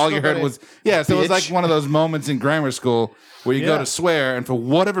I'm all still you heard gonna- was So it was like bitch. one of those moments in grammar school where you go to swear, and for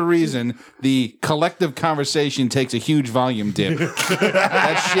whatever reason, the collective conversation takes a huge volume dip.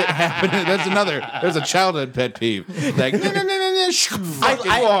 That shit happened. There's a childhood pet peeve. Like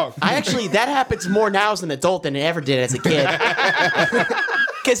I actually, that happens more now as an adult than it ever did as a kid.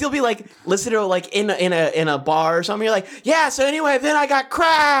 Because you'll be like, listen to like in a bar or something. You're like, yeah. So anyway, then I got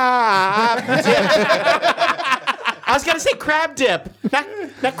crab dip. I was gonna say crab dip.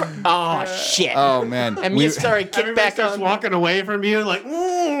 Oh shit. Oh man. And me started kick back starts on. walking away from you like.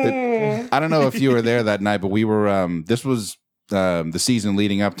 I don't know if you were there that night, but we were. This was the season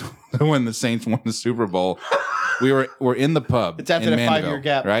leading up to when the Saints won the Super Bowl. We're in the pub. It's after in the 5-year Mandeville,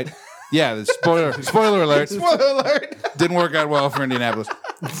 gap. right? Yeah. The spoiler alert. Spoiler alert. Didn't work out well for Indianapolis.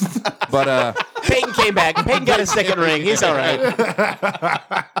 But Peyton came back. Peyton got his second ring. He's all right.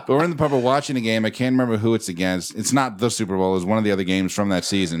 but we're in the pub, we're watching a game. I can't remember who it's against. It's not the Super Bowl. It was one of the other games from that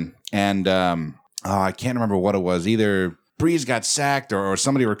season. And I can't remember what it was. Either Breeze got sacked or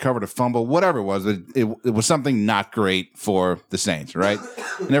somebody recovered a fumble, whatever it was. It was something not great for the Saints, right?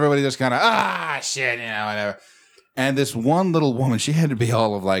 And everybody just kind of, shit, whatever. And this one little woman, she had to be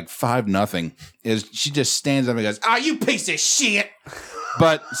all of like 5-0, is she just stands up and goes, you piece of shit.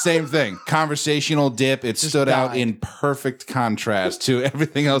 But same thing, conversational dip. It stood out in perfect contrast to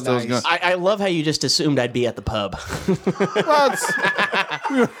everything else that was going on. I love how you just assumed I'd be at the pub.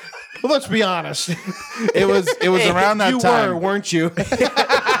 Well, let's be honest. It was around that You time. were, weren't you?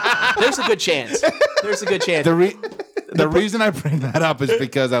 There's a good chance. There's a good chance. The reason I bring that up is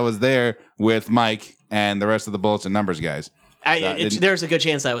because I was there with Mike and the rest of the Bullets and Numbers guys. There's a good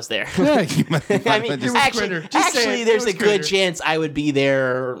chance I was there. Yeah, you might I mean, have just, actually, there's a good chance I would be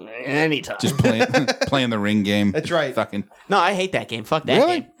there anytime. just playing the ring game. That's right. Fucking. No, I hate that game. Fuck that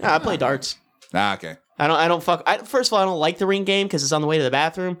Really? game. No, I play darts. Okay. I don't fuck. First of all, I don't like the ring game because it's on the way to the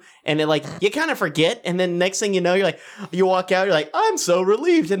bathroom, and it like you kind of forget, and then next thing you know, you're like, you walk out, you're like, I'm so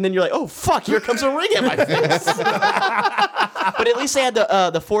relieved, and then you're like, oh fuck, here comes a ring at my face. But at least they had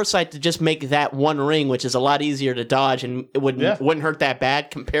the foresight to just make that one ring, which is a lot easier to dodge, and it wouldn't hurt that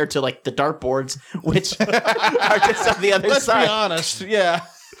bad compared to like the dartboards, which are just on the other Let's side. be honest. Yeah.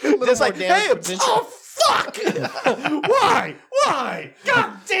 Just like, damage hey, potential. oh fuck! Why?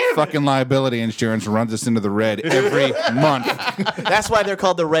 God damn it! Fucking liability insurance runs us into the red every month. That's why they're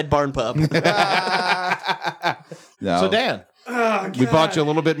called the Red Barn Pub. No. So Dan, we bought you a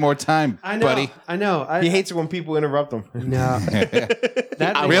little bit more time, I know, buddy. I know. he hates it when people interrupt him. No.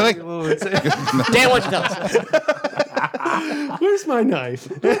 That Really? makes me a little insane. Dan, why don't you tell us? Where's my knife?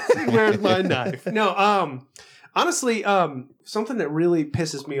 Where's my knife? No, honestly, something that really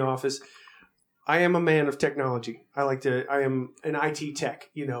pisses me off is I am a man of technology. I am an IT tech,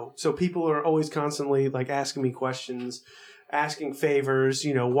 so people are always constantly like asking me questions, asking favors,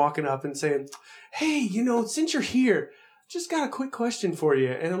 walking up and saying, hey, since you're here, just got a quick question for you.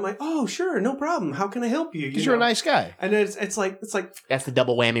 And I'm like, oh, sure, no problem. How can I help you? Because you're a nice guy. And then it's like That's the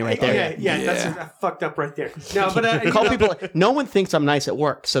double whammy right there. yeah. That's I fucked up right there. No, but Call people. No one thinks I'm nice at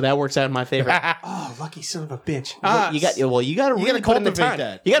work, so that works out in my favor. oh, lucky son of a bitch. You got to really gotta put in the cultivate time.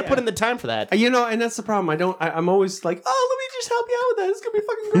 that. You got to put in the time for that. And that's the problem. I'm always like, oh, let me just help you out with that. It's gonna be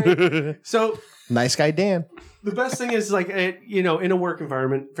fucking great. So Nice guy Dan. the best thing is like, in a work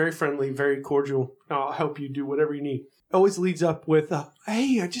environment, very friendly, very cordial. I'll help you do whatever you need. Always leads up with,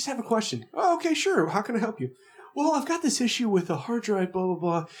 hey, I just have a question. Oh, okay, sure. How can I help you? Well, I've got this issue with a hard drive, blah, blah,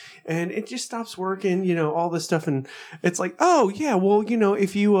 blah, and it just stops working, all this stuff. And it's like, oh, yeah, well,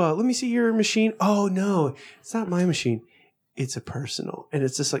 if you, let me see your machine. Oh, no, it's not my machine. It's a personal. And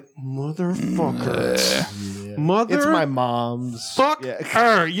it's just like, motherfucker. Mother. It's my mom's. Fuck Yeah.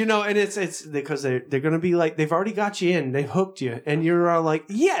 her, and it's because they're gonna be like, they've already got you in, they've hooked you, and you're like,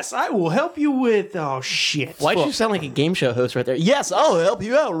 yes, I will help you with. Oh shit! Why'd you sound like a game show host right there? Yes, I'll help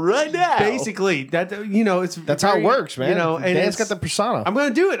you out right now. Basically, it's That's how it works, man. and Dan's got the persona. I'm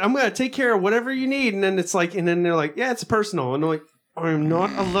gonna do it. I'm gonna take care of whatever you need, and then it's like, and then they're like, yeah, it's personal, and I'm like, I'm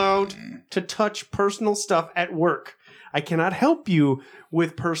not allowed to touch personal stuff at work. I cannot help you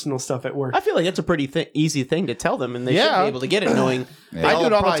with personal stuff at work. I feel like that's a pretty easy thing to tell them, and they should Yeah. be able to get it knowing. I do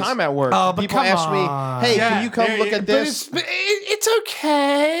it all the time at work. Oh, but people come ask me, on. hey, Yeah, can you come there look you- at but this? It's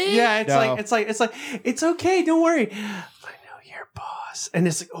okay. Yeah, it's No. like it's okay. Don't worry. I know your boss, and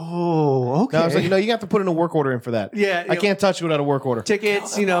it's like, oh, okay. No, I was like, no, you have to put in a work order in for that. Yeah, I can't touch it without a work order.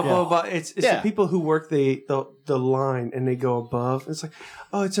 tickets, blah, blah, blah. It's Yeah. the people who work the line and they go above. It's like,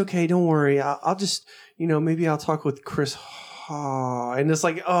 oh, it's okay. Don't worry. I'll just, maybe I'll talk with Chris and it's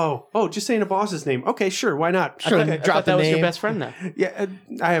like, just saying a boss's name. Okay, sure, why not? Sure, Okay. I thought that was your best friend now. Yeah,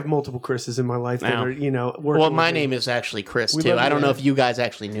 I have multiple Chris's in my life that Wow. are, working. Well, with my me. name is actually Chris We too. love I don't you. know if you guys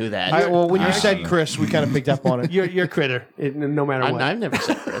actually knew that. Well, when you I said see. Chris, we kind of picked up on it. You're Critter, no matter what. I've never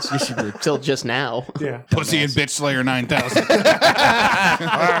said Chris. Yes, you did. Till just now. Yeah. Pussy and Bitch Slayer 9000.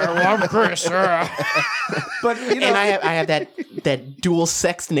 I'm Chris. But And I have that dual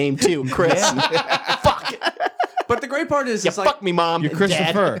sex name too, Chris. Fuck. But the great part is, Yeah, it's like, fuck me, mom. You're and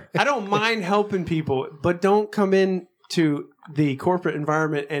Christopher. Dad. I don't mind helping people, but don't come in to the corporate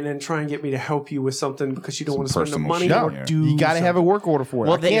environment and then try and get me to help you with something because you don't want to spend the personal money shit or here. do. You got to have a work order for it.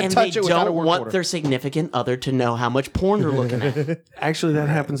 Well, I can't and touch they it without a don't work want order. their significant other to know how much porn they're looking at. Actually, that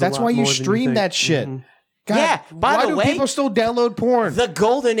happens. That's a lot why you more than stream think. that shit. Mhm. God, Yeah, by why the do way- people still download porn? The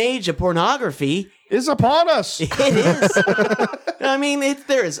golden age of pornography. It's upon us. It is. I mean,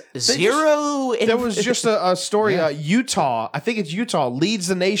 there's zero. There was just a story. Utah, I think it's Utah, leads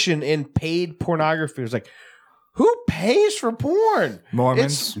the nation in paid pornography. It was like, who pays for porn?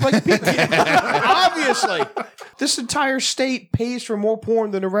 Mormons. It's like, obviously, this entire state pays for more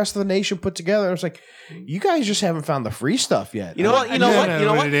porn than the rest of the nation put together. I was like, you guys just haven't found the free stuff yet. You know what? You know what? You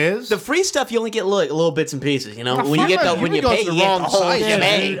know what? it is? The free stuff you only get little bits and pieces. You know, Oh, when you fuck get no, when you you go pay, to the you get wrong the whole site.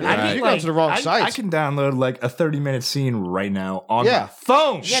 shebang. Right. I mean, You're going to the wrong I sites. can download like a 30-minute scene right now on Yeah. my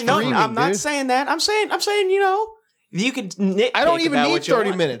phone. yeah, no, streaming, I'm not dude. saying that. I'm saying, you know, you could nitpick I don't even about need what you 30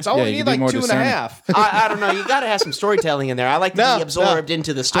 want. minutes. I Yeah, only you need can be like more 2.5. I don't know. You got to have some storytelling in there. I like to be absorbed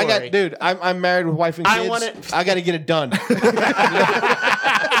into the story. I'm married with wife and I kids. wanna- I got to get it done.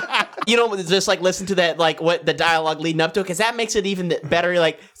 You know, just like listen to that, like what the dialogue leading up to it, because that makes it even better. You're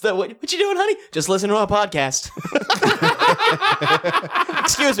like, so what you doing, honey? Just listen to a podcast.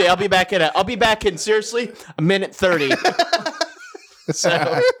 Excuse me, I'll be back in seriously a minute 30.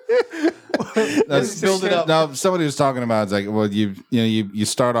 So Build it up. No, somebody was talking about it's like, well, you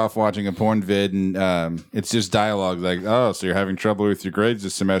start off watching a porn vid and it's just dialogue like, oh, so you're having trouble with your grades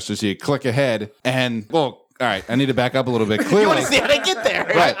this semester, so you click ahead and all right, I need to back up a little bit. you Clearly, want to see how they get there?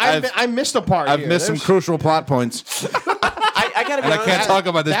 right? I missed a part. I've here. missed some There's- crucial plot points, I gotta be and I honest. can't talk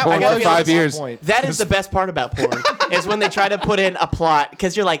about this that- porn I gotta for be 5 honest, years. point. That is the best part about porn is when they try to put in a plot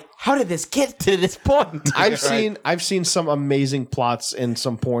because you're like, how did this get to this point? I've seen some amazing plots in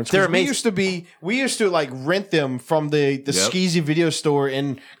some porns. 'Cause They're amazing. We used to like rent them from the skeezy video store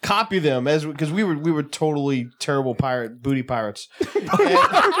and copy them because we were totally terrible booty pirates.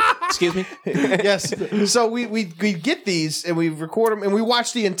 Excuse me. Yes. So we get these and we record them and we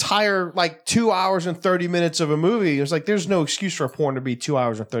watch the entire like 2 hours and 30 minutes of a movie. It's like there's no excuse for a porn to be 2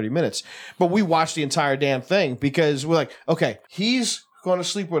 hours and 30 minutes. But we watch the entire damn thing because we're like, okay, he's going to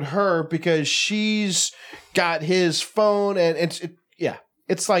sleep with her because she's got his phone and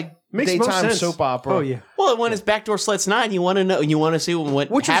it's like Makes most daytime sense. soap opera. Oh yeah. Well, when it's Backdoor Sluts 9, you want to know, you want to see what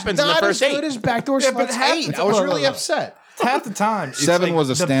Which happens was in the not first as date. good as Backdoor Sluts 8. I was really upset. Half the time, it's 7 like was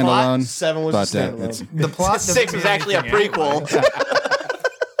a the plot- standalone. 7 was a but, standalone. it's- The plot doesn't 6 was mean actually a anything prequel. anyway.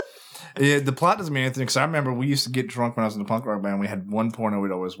 Yeah, the plot doesn't mean anything because I remember we used to get drunk when I was in the punk rock band. We had one porno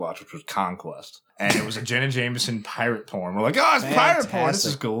we'd always watch, which was Conquest, and it was a Jenna Jameson pirate porn. We're like, oh, it's pirate porn. This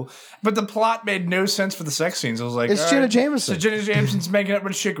is cool. But the plot made no sense for the sex scenes. I was like, It's all Jenna right, Jameson. So Jenna Jameson's making up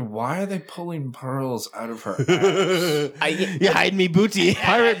with a chick. Why are they pulling pearls out of her ass? You hide me booty.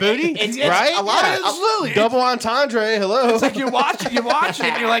 Pirate booty? It's right? a lot Yeah, of absolutely. Double entendre. Hello. It's like you watch it,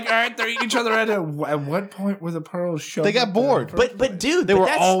 and you're like, all right, they're eating each other at what point were the pearls shoved? They got up bored. there? But dude, They were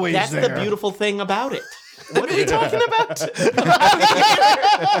that's, always that's there. the beautiful thing about it. What are we talking about?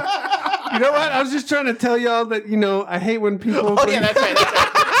 You know what? I was just trying to tell y'all that I hate when people. Oh yeah, that's right. That's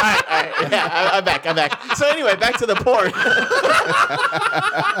right. All right. Yeah, I'm back. So anyway, back to the porn.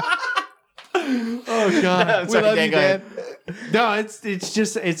 Oh God. Sorry, love Dan, you, go ahead. No, it's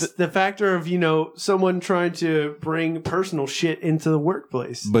the factor of someone trying to bring personal shit into the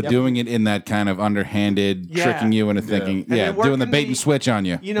workplace. But doing it in that kind of underhanded, Yeah. tricking you into thinking, And then doing the working bait and switch on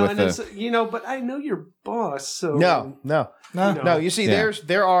you. and with it's the, but I know your boss, so No. You see, Yeah.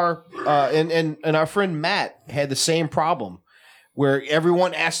 there are, and our friend Matt had the same problem where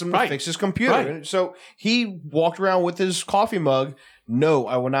everyone asked him to Right. fix his computer. Right. And so he walked around with his coffee mug. No,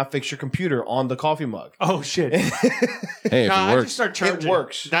 I will not fix your computer on the coffee mug. Oh shit! hey, if No, it I works. just start charging. It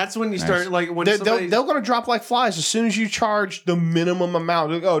works. That's when you start like when They're somebody. going to drop like flies as soon as you charge the minimum amount.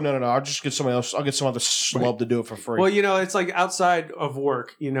 They're like, oh no, I'll just get somebody else. I'll get some other schlub to do it for free. Well, it's like outside of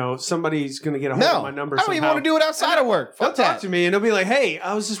work. Somebody's gonna get a hold of my number. I don't even somehow. want to do it outside of work. They'll Fuck talk that. to me and they'll be like, "Hey,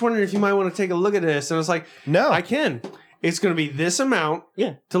 I was just wondering if you might want to take a look at this." And I was like, No. I can." it's going to be this amount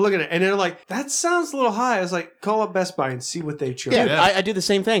to look at it. And they're like, that sounds a little high. I was like, call up Best Buy and see what they charge. Yeah, I do the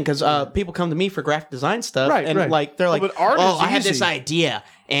same thing because people come to me for graphic design stuff, and like they're like, but art is I had easy. this idea,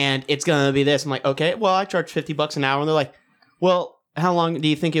 and it's gonna be this. I'm like, okay, well, I charge $50 an hour, and they're like, well, how long do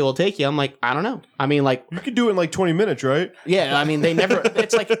you think it will take you? I'm like, I don't know. I mean, like, You could do it in like 20 minutes, right? yeah, I mean, they never.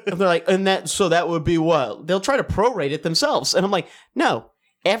 It's like they're like, and that would be what they'll try to prorate it themselves, and I'm like, no.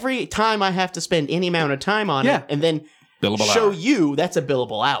 Every time I have to spend any amount of time on it, and then Billable show hour. you, that's a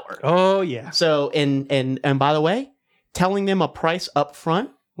billable hour. Oh, yeah. So, and by the way, telling them a price up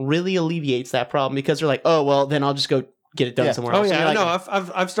front really alleviates that problem because they're like, oh, well, then I'll just go get it done somewhere Oh, else. yeah. And No, you're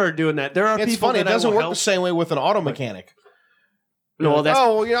like, I've started doing that. There are It's people funny. It that I doesn't will work help. the same way with an auto mechanic. no, well, that's,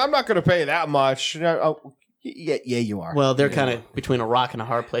 Oh, I'm not going to pay that much. Yeah, you are. well, they're kind of between a rock and a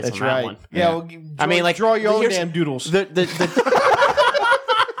hard place That's on right. that one. Yeah, Yeah. well, I mean, like, draw your own here's- damn doodles.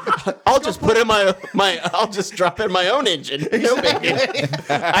 I'll just put in I'll just drop in my own engine. No big deal.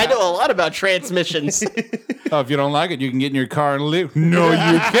 I know a lot about transmissions. Oh, if you don't like it, you can get in your car and leave. No,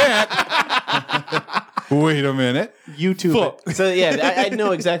 you can't. Wait a minute. YouTube it. So yeah, I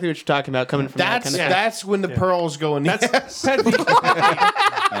know exactly what you're talking about coming from that That's kind of that's when the pearls go in the That's pet peeve.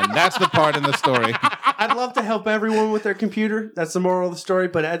 And that's the part in the story. I'd love to help everyone with their computer. That's the moral of the story.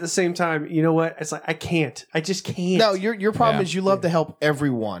 But at the same time, you know what? It's like I can't. I just can't. No, your problem Yeah. is you love to help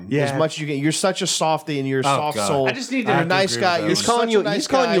everyone Yeah. as much as you can. You're such a softy and you're a soft God. soul. I just need to- You're I a have to nice agree guy. with You're that. He's calling such you. a nice He's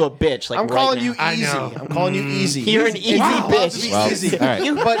calling guy. you a bitch. Like I'm right calling now. you I easy. know. I'm calling you easy. You're an easy bitch. Well, easy. all right.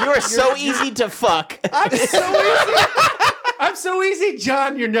 You are so easy to fuck. I'm so easy,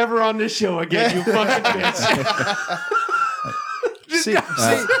 John. You're never on this show again. You fucking bitch. See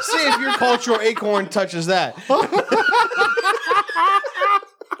if your cultural acorn touches that.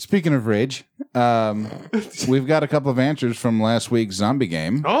 Speaking of rage, we've got a couple of answers from last week's zombie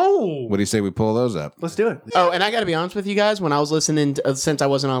game. Oh, What do you say we pull those up? let's do it. Oh, and I got to be honest with you guys. When I was listening, since I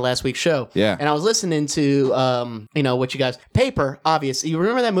wasn't on last week's show, Yeah. and I was listening to, what you guys, Paper. Obvious. You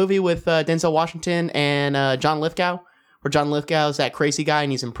remember that movie with Denzel Washington and John Lithgow, where John Lithgow is that crazy guy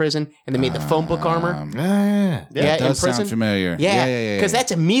and he's in prison, and they made the phone book armor. Yeah, Yeah, it does in prison. sound familiar. Yeah, because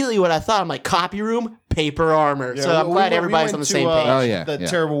that's immediately what I thought. I'm like, copy room, paper armor. so I'm glad everybody's on the same page. Oh, yeah, The yeah.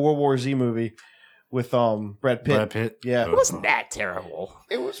 terrible World War Z movie with Brad Pitt. Brad Pitt. Yeah. It wasn't that terrible.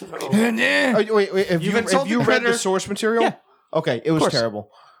 It was. Oh, wait, have you insulted read Predator. the source material? Yeah. Okay, it was course.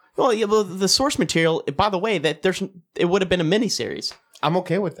 terrible. Well, yeah, well, the source material. By the way, it would have been a miniseries. I'm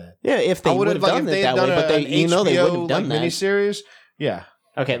okay with that. Yeah, if they I would have done it that way, but they, they wouldn't have done that. miniseries. Yeah.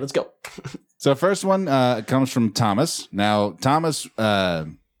 Okay, let's go. So first one comes from Thomas. Now, Thomas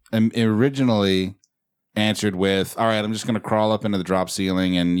originally answered with, all right, I'm just going to crawl up into the drop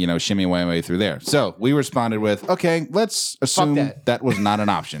ceiling and, shimmy my way through there. So we responded with, okay, let's assume that was not an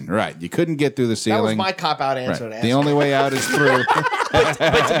option. Right. You couldn't get through the That ceiling. was my cop-out answer. Right. To The ask. only way out is through.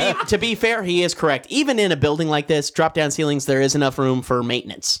 But to be fair, he is correct. Even in a building like this, drop down ceilings, there is enough room for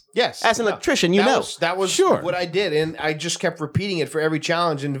maintenance. Yes. As an electrician, you that know. that was Sure. what I did, and I just kept repeating it for every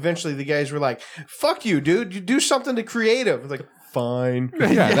challenge, and eventually the guys were like, "Fuck you, dude! You do something to creative." Like, fine.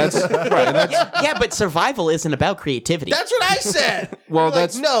 Yeah, that's right. And that's, Yeah, but survival isn't about creativity. That's what I said. Well, You're like,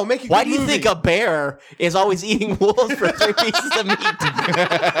 that's- no. Make a Why good do you movie. think a bear is always eating wolves for 3 pieces of meat?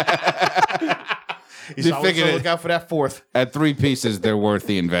 He's You always figured on the it. lookout for that fourth. at 3 pieces, they're worth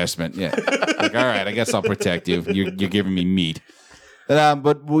the investment. Yeah. Like, all right, I guess I'll protect you. You're giving me meat.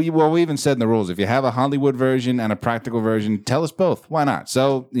 But we even said in the rules, if you have a Hollywood version and a practical version, tell us both. Why not?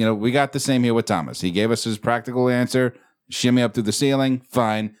 So, we got the same here with Thomas. He gave us his practical answer, shimmy up through the ceiling,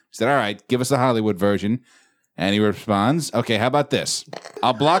 fine. He said, all right, give us the Hollywood version. And he responds, okay, how about this?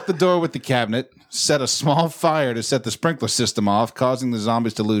 I'll block the door with the cabinet, set a small fire to set the sprinkler system off, causing the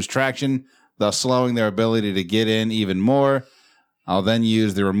zombies to lose traction, thus slowing their ability to get in even more. I'll then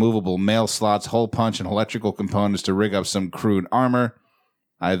use the removable mail slots, hole punch, and electrical components to rig up some crude armor.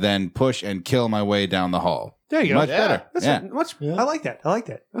 I then push and kill my way down the hall. There you go. Much better. That's Yeah. much. I like that.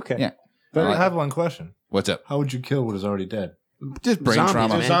 Okay. Yeah. But All I right. have one question. What's up? How would you kill what is already dead? Just brain Zombies,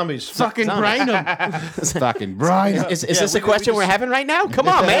 trauma. man. Zombies. Fucking Zombies. brain them. Fucking Brian. Is this a question we're having right now? Come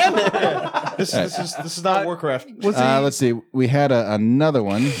on, man. This is not Warcraft. Let's see. We had another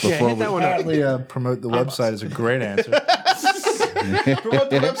one Yeah, before hit that one up. Apparently, promote the website is a great answer.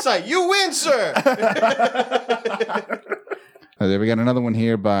 Promote the website. You win, sir. There we got another one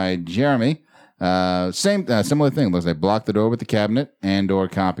here by Jeremy. Same similar thing. Looks like block the door with the cabinet and/or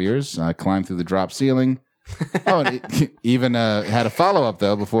copiers. Climb through the drop ceiling. Oh, and it even had a follow-up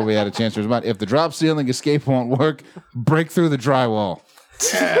though before we had a chance to respond. If the drop ceiling escape won't work, break through the drywall.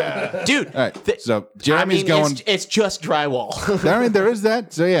 Dude. All right. So Jeremy's going. It's just drywall. I mean, there is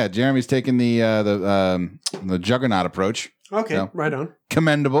that. So yeah, Jeremy's taking the juggernaut approach. Okay, So, right on.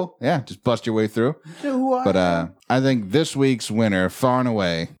 commendable. Yeah, just bust your way through. But I think this week's winner, far and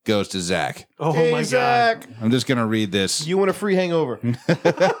away, goes to Zach. Oh Hey, my god. Zach, I'm just gonna read this. you want a free hangover?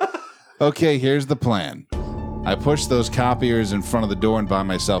 Okay, here's the plan. I push those copiers in front of the door and buy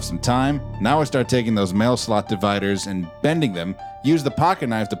myself some time. Now I start taking those mail slot dividers and bending them, use the pocket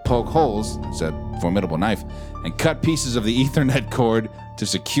knife to poke holes, it's a formidable knife, and cut pieces of the Ethernet cord to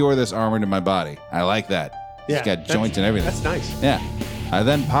secure this armor to my body. I like that. It's got joints and everything. That's nice. Yeah. I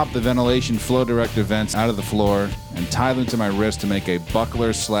then pop the ventilation flow director vents out of the floor and tie them to my wrist to make a buckler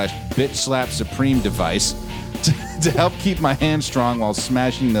 / bitch slap supreme device to help keep my hands strong while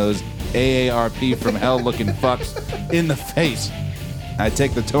smashing those AARP from hell looking fucks in the face. I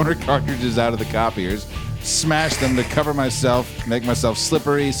take the toner cartridges out of the copiers, smash them to cover myself, make myself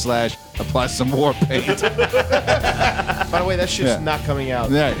slippery / apply some war paint. By the way, that shit's not coming out.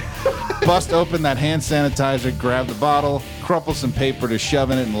 Yeah. Bust open that hand sanitizer, grab the bottle, crumple some paper to shove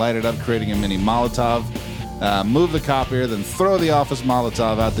in it and light it up, creating a mini Molotov. Move the copier, then throw the office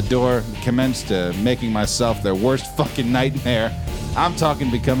Molotov out the door, commence to making myself their worst fucking nightmare. I'm talking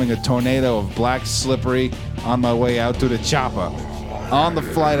becoming a tornado of black slippery on my way out to the chopper. On the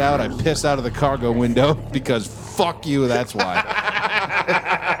flight out, I piss out of the cargo window because fuck you, that's why.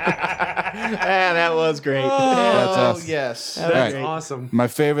 That was great. That's Oh, awesome. yes. That's right. awesome. My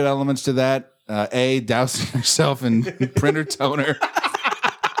favorite elements to that, dousing yourself in printer toner.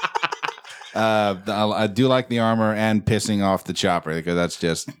 I do like the armor and pissing off the chopper because that's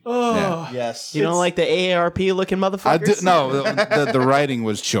just. Yeah. Yes. You don't like the AARP looking motherfuckers? I do, no, the writing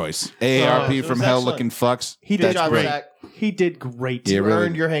was choice. AARP it from was hell excellent. looking fucks. He Good did job, great. Zach. He did great. Yeah, You really.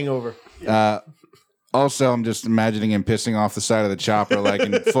 earned your hangover. Also, I'm just imagining him pissing off the side of the chopper like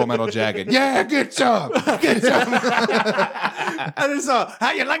in Full Metal Jacket. Yeah, get some. Get some. I just saw,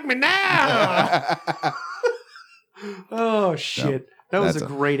 how you like me now? Oh, shit. That was That's a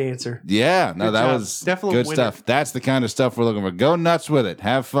great answer. Yeah, no, Good that job. was Definitely good winner. stuff. That's the kind of stuff we're looking for. Go nuts with it.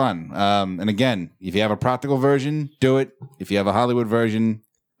 Have fun. And again, if you have a practical version, do it. If you have a Hollywood version,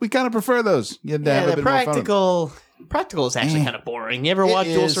 we kind of prefer those. You have to have a the bit more fun. practical is actually kind of boring. You ever watch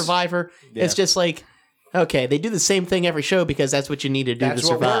Dual is. Survivor? It's just like, okay, they do the same thing every show because that's what you need to do That's to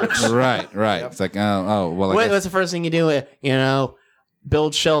what survive. works. Right. It's like, well, I guess- What's the first thing you do? You know,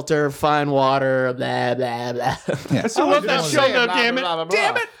 build shelter, find water, blah, blah, blah. Yeah. I love that show, though, damn it.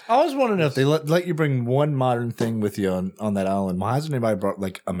 Damn it. I always want to know if they let you bring one modern thing with you on that island. Why hasn't anybody brought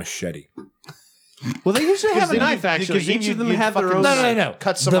like a machete? Well, they usually have a then knife, you- actually. because then Each of them you'd have their fucking- own. No.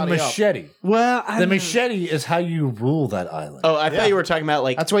 Cut The somebody up. machete. Well, The machete is how you rule that island. Oh, I thought you were talking about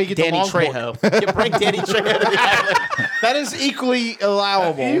like That's why you get the Danny long Trejo. You bring Danny Trejo to the island. That is equally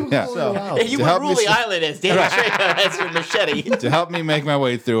allowable. Yeah. So, And you To would help rule me the island as Danny Trejo has a machete. to help me make my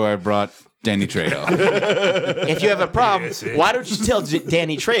way through, I brought Danny Trejo. If you have a problem, why don't you tell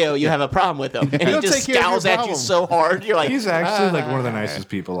Danny Trejo you have a problem with him? And he He'll just take care of your scowls at you problem. so hard. You're like, He's actually like one of the nicest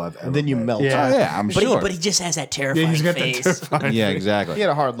people I've ever and then you melt. Yeah. Oh, yeah, I'm but, sure. but he just has that terrifying he's got face. that terrifying. Yeah, exactly. He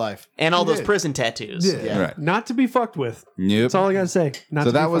had a hard life. And all those prison tattoos. Yeah. Right. Not to be fucked with. Nope. That's all I got to say. Not So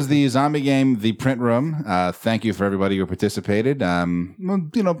to be that was fucked the zombie game, The Print Room. Thank you for everybody who participated.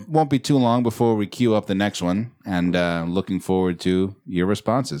 Won't be too long before we queue up the next one, and looking forward to your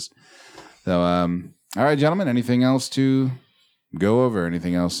responses. So, all right, gentlemen, anything else to go over?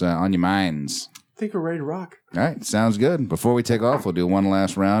 Anything else on your minds? with. I think we're ready to rock. All right, sounds good. Before we take off, we'll do one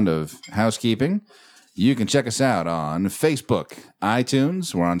last round of housekeeping. You can check us out on Facebook,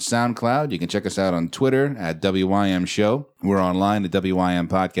 iTunes. We're on SoundCloud. You can check us out on Twitter at WYM Show. We're online at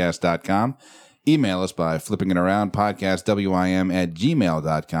WYMPodcast.com. Email us by flipping it around,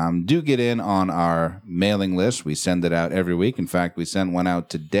 podcastwym@gmail.com. Do get in on our mailing list. We send it out every week. In fact, we sent one out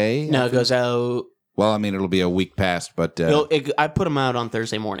today. No, it goes out. Well, I mean, it'll be a week past, but I put them out on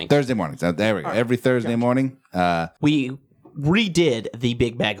Thursday morning. Thursday mornings. There we go. Every Thursday morning. We redid the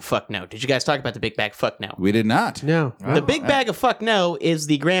Big Bag of Fuck No. Did you guys talk about the Big Bag of Fuck No? We did not. No. The Big Bag of Fuck No is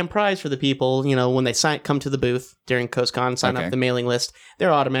the grand prize for the people, when they come to the booth during CoastCon, sign Okay. up the mailing list.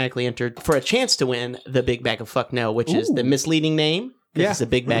 They're automatically entered for a chance to win the Big Bag of Fuck No, which is the misleading name. Yeah. It's a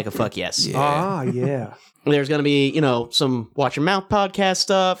Big Bag of Fuck Yes. Ah, yeah. There's going to be, some Watch Your Mouth podcast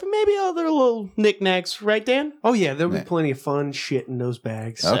stuff, and maybe other little knickknacks, right, Dan? Oh, yeah. There'll be plenty of fun shit in those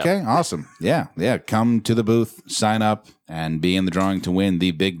bags. Okay, awesome. Yeah. Come to the booth, sign up, and be in the drawing to win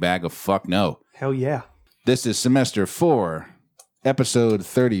the Big Bag of Fuck No. Hell yeah. This is semester 4, episode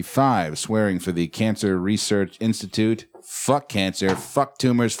 35, swearing for the Cancer Research Institute. Fuck cancer, fuck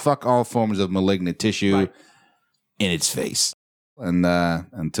tumors, fuck all forms of malignant tissue in its face. And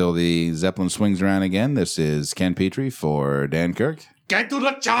until the Zeppelin swings around again, this is Ken Petrie for Dan Kirk. Get to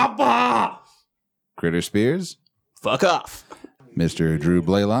the chopper! Critter Spears. Fuck off. Mr. Drew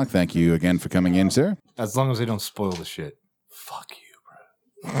Blaylock, thank you again for coming in, sir. As long as they don't spoil the shit. Fuck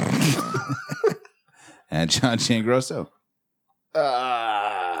you, bro. And John Giangrosso.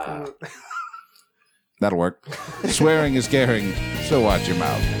 That'll work. Swearing is caring, so watch your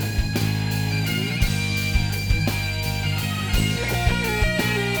mouth.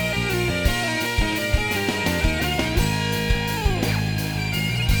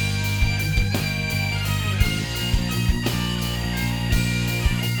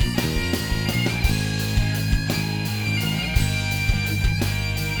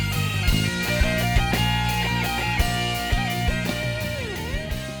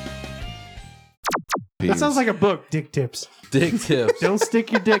 That sounds like a book, Dick Tips. Dick tips. Don't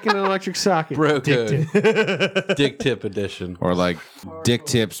stick your dick in an electric socket. Bro Dick code. Tip. Dick tip edition. Or like Dick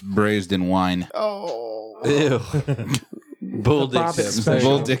Tips braised in wine. Ew. Bull dick Bob tips. Special.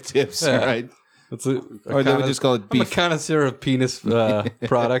 Bull Dick Tips, Yeah. right? That's a Or they would just call it I'm a beef. connoisseur of penis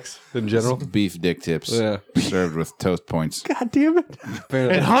products in general. Beef Dick Tips. Yeah. Served with toast points. God damn it.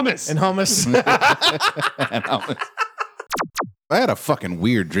 And hummus. And hummus. And hummus. I had a fucking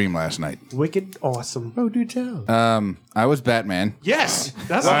weird dream last night. Wicked awesome. Oh, do tell. I was Batman. Yes.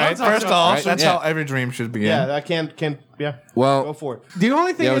 That's All what I'm right, talking first about. off, Right, that's yeah. how every dream should begin. Yeah, I can yeah. Go Well, for it. The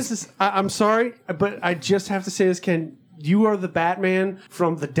only thing Yeah, it is I'm sorry, but I just have to say this, Ken. You are the Batman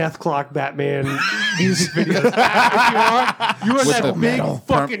from the Death Clock Batman music videos. If you are With that the big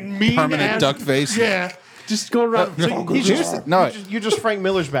fucking mean permanent ass- duck face. Yeah. Just going around. You're just Frank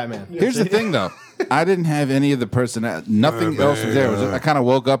Miller's Batman. Here's the thing, though. I didn't have any of the personality. Nothing else was there. It was I kind of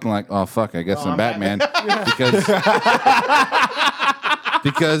woke up and like, oh fuck, I guess I'm Batman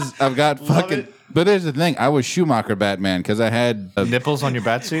because I've got fucking. But here's the thing: I was Schumacher Batman because I had. Nipples on your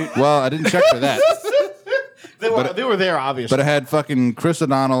bat suit? Well, I didn't check for that, They were there, obviously. but I had fucking Chris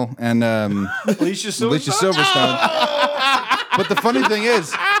O'Donnell and Alicia Alicia Silverstone. But the funny thing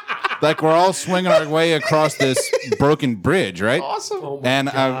is, like, we're all swinging our way across this broken bridge, right? Awesome. And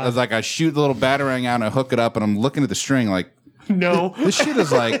I was like, I shoot the little batarang out and I hook it up, and I'm looking at the string like, No. this shit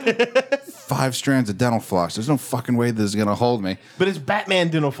is like 5 strands of dental floss. There's no fucking way this is gonna hold me. But it's Batman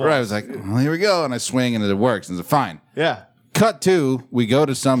dental floss. Right? I was like, well, here we go, and I swing and it works, and it's fine. Yeah. Cut to, we go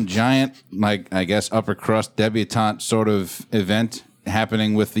to some giant, like, I guess, upper crust debutante sort of event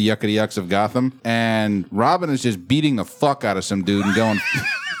happening with the Yuckity Yucks of Gotham. And Robin is just beating the fuck out of some dude and going...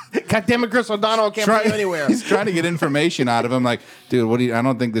 God damn it, Chris O'Donnell can't put you anywhere. He's trying to get information out of him. Like, dude, what do you... I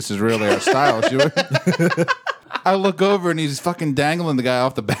don't think this is really our style. Should we? I look over and he's fucking dangling the guy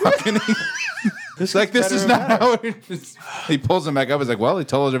off the balcony. It's like, this is not how it is. He pulls him back up. He's like, well, he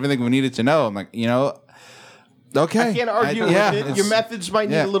told us everything we needed to know. I'm like, okay. I can't argue with it. Your methods might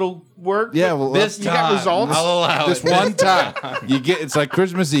need a little work. Yeah, well, This you got time, results. I'll allow Just it. one time. It's like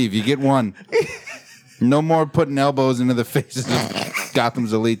Christmas Eve. You get one. No more putting elbows into the faces of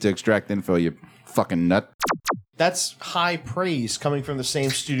Gotham's elite to extract info, you fucking nut. That's high praise coming from the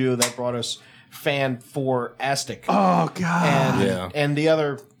same studio that brought us Fan 4 Aztec. Oh, God. And, and the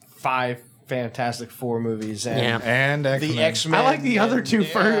other 5 Fantastic Four movies. And Yeah. And the X-Men. X-Men. I like the other two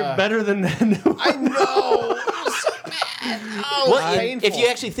better than I know. It was so bad. Oh, Well, painful. if you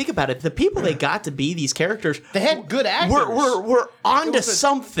actually think about it, the people they got to be these characters, They had good actors. were onto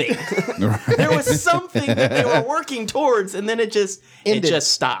something. There was something that they were working towards, and then it just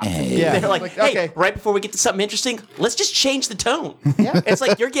stopped. Yeah. They're like, Like, hey, okay. right before we get to something interesting, let's just change the tone. It's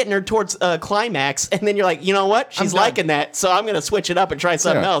like you're getting her towards climax, and then you're like, you know what? She's liking that, so I'm going to switch it up and try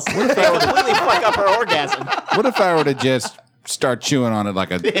something Yeah. else. They completely fuck up her orgasm. What if I were to just start chewing on it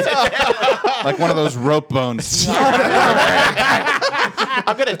like like one of those rope bones? I'm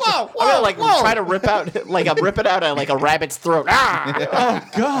gonna try to rip out rip it out of like a rabbit's throat. Ah! Oh,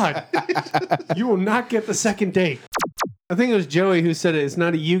 God. You will not get the second date. I think it was Joey who said it's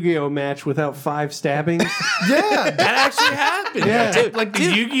not a Yu-Gi-Oh match without 5 stabbings. Yeah, that actually happened. Yeah. Dude, Like the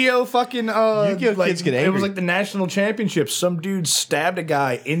Yu-Gi-Oh fucking Yu-Gi-Oh like, kids get It angry. was like the national championship. Some dude stabbed a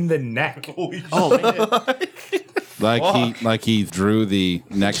guy in the neck. Like he drew the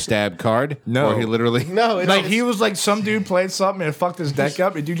next stab card? No. Or he literally... No, it's Like he was like some dude played something and fucked his deck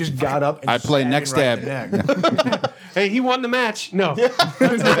up, and dude just got up and I play stabbed next him right in stab. the neck. Hey, he won the match. No. I'll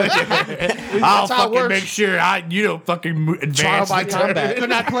how it fucking works. make sure you don't fucking advance. Trial by the combat. Could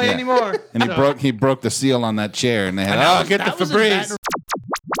not play anymore. And he broke the seal on that chair, and they had, get the Febreze.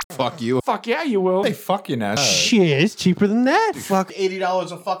 fuck you. Fuck yeah, you will. Hey, fuck you now. Shit, it's cheaper than that. Fuck.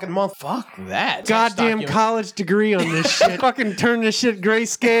 $80 a fucking month. Fuck that. Goddamn Stock college degree on this shit. Fucking turn this shit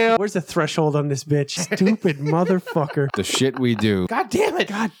grayscale. Where's the threshold on this bitch? Stupid motherfucker. The shit we do. God damn it.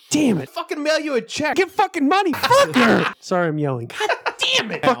 God damn it. Fucking mail you a check. Give fucking money. Fucker. Sorry, I'm yelling. God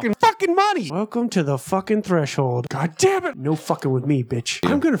damn it. Fucking money. Welcome to the fucking threshold. God damn it. No fucking with me, bitch.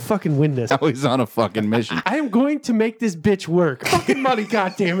 I'm gonna fucking win this. Now he's on a fucking mission. I am going to make this bitch work. Fucking money,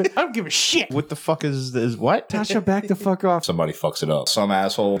 God damn it. I don't give a shit. What the fuck is this? What? Tasha, back the fuck off. Somebody fucks it up. Some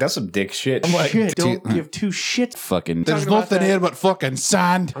asshole. That's some dick shit. I'm like, Shit, don't give two shits. Fucking. Talking There's about nothing that. here but fucking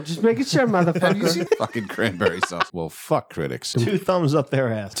sand. I'm just making sure, motherfucker. Fucking cranberry sauce. Well, fuck critics. 2 thumbs up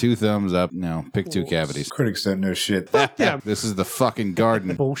their ass. 2 thumbs up. No, pick 2 cavities. critics don't know shit. Yeah. This is the fucking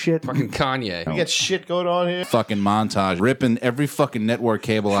garden. Bullshit. Fucking Kanye. We got shit going on here. Fucking montage. Ripping every fucking network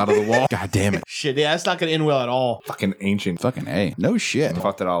cable out of the wall. God damn it. Shit, yeah, that's not gonna end well at all. Fucking ancient. Fucking A. No shit.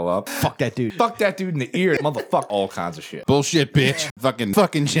 Fucked it all up. Fuck that dude. Fuck that dude in the ear. Motherfuck all kinds of shit. Bullshit, bitch.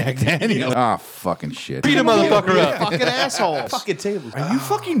 fucking Jack Daniel. Ah, fucking shit. Beat a motherfucker up. Fucking asshole. Fucking tables. Are you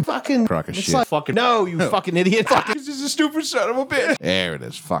fucking Crock of It's shit. like fucking no, you fucking idiot. Fucking this is a stupid son of a bitch. There it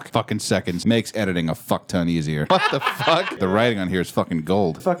is. Fuck. Fucking seconds. Makes editing a fuck ton easier. What the fuck? The writing on here is fucking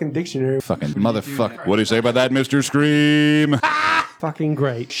gold. Fucking dictionary. Fucking motherfucker. What do you say about that, Mr. Scream? Fucking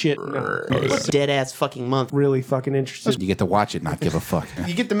great. Shit. No. Dead ass fucking month. Really fucking interested. You get to watch it, not give a fuck.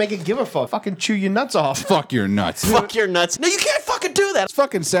 You get to make it give a fuck. Fucking chew your nuts off. Fuck your nuts. Fuck your nuts. No, you can't fucking do that. It's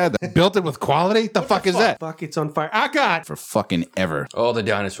fucking sad. That built it with quality. The fuck is that? Fuck, it's on fire. I got. For fucking ever. All the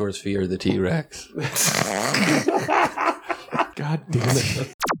dinosaurs fear the T-Rex. God damn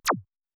it.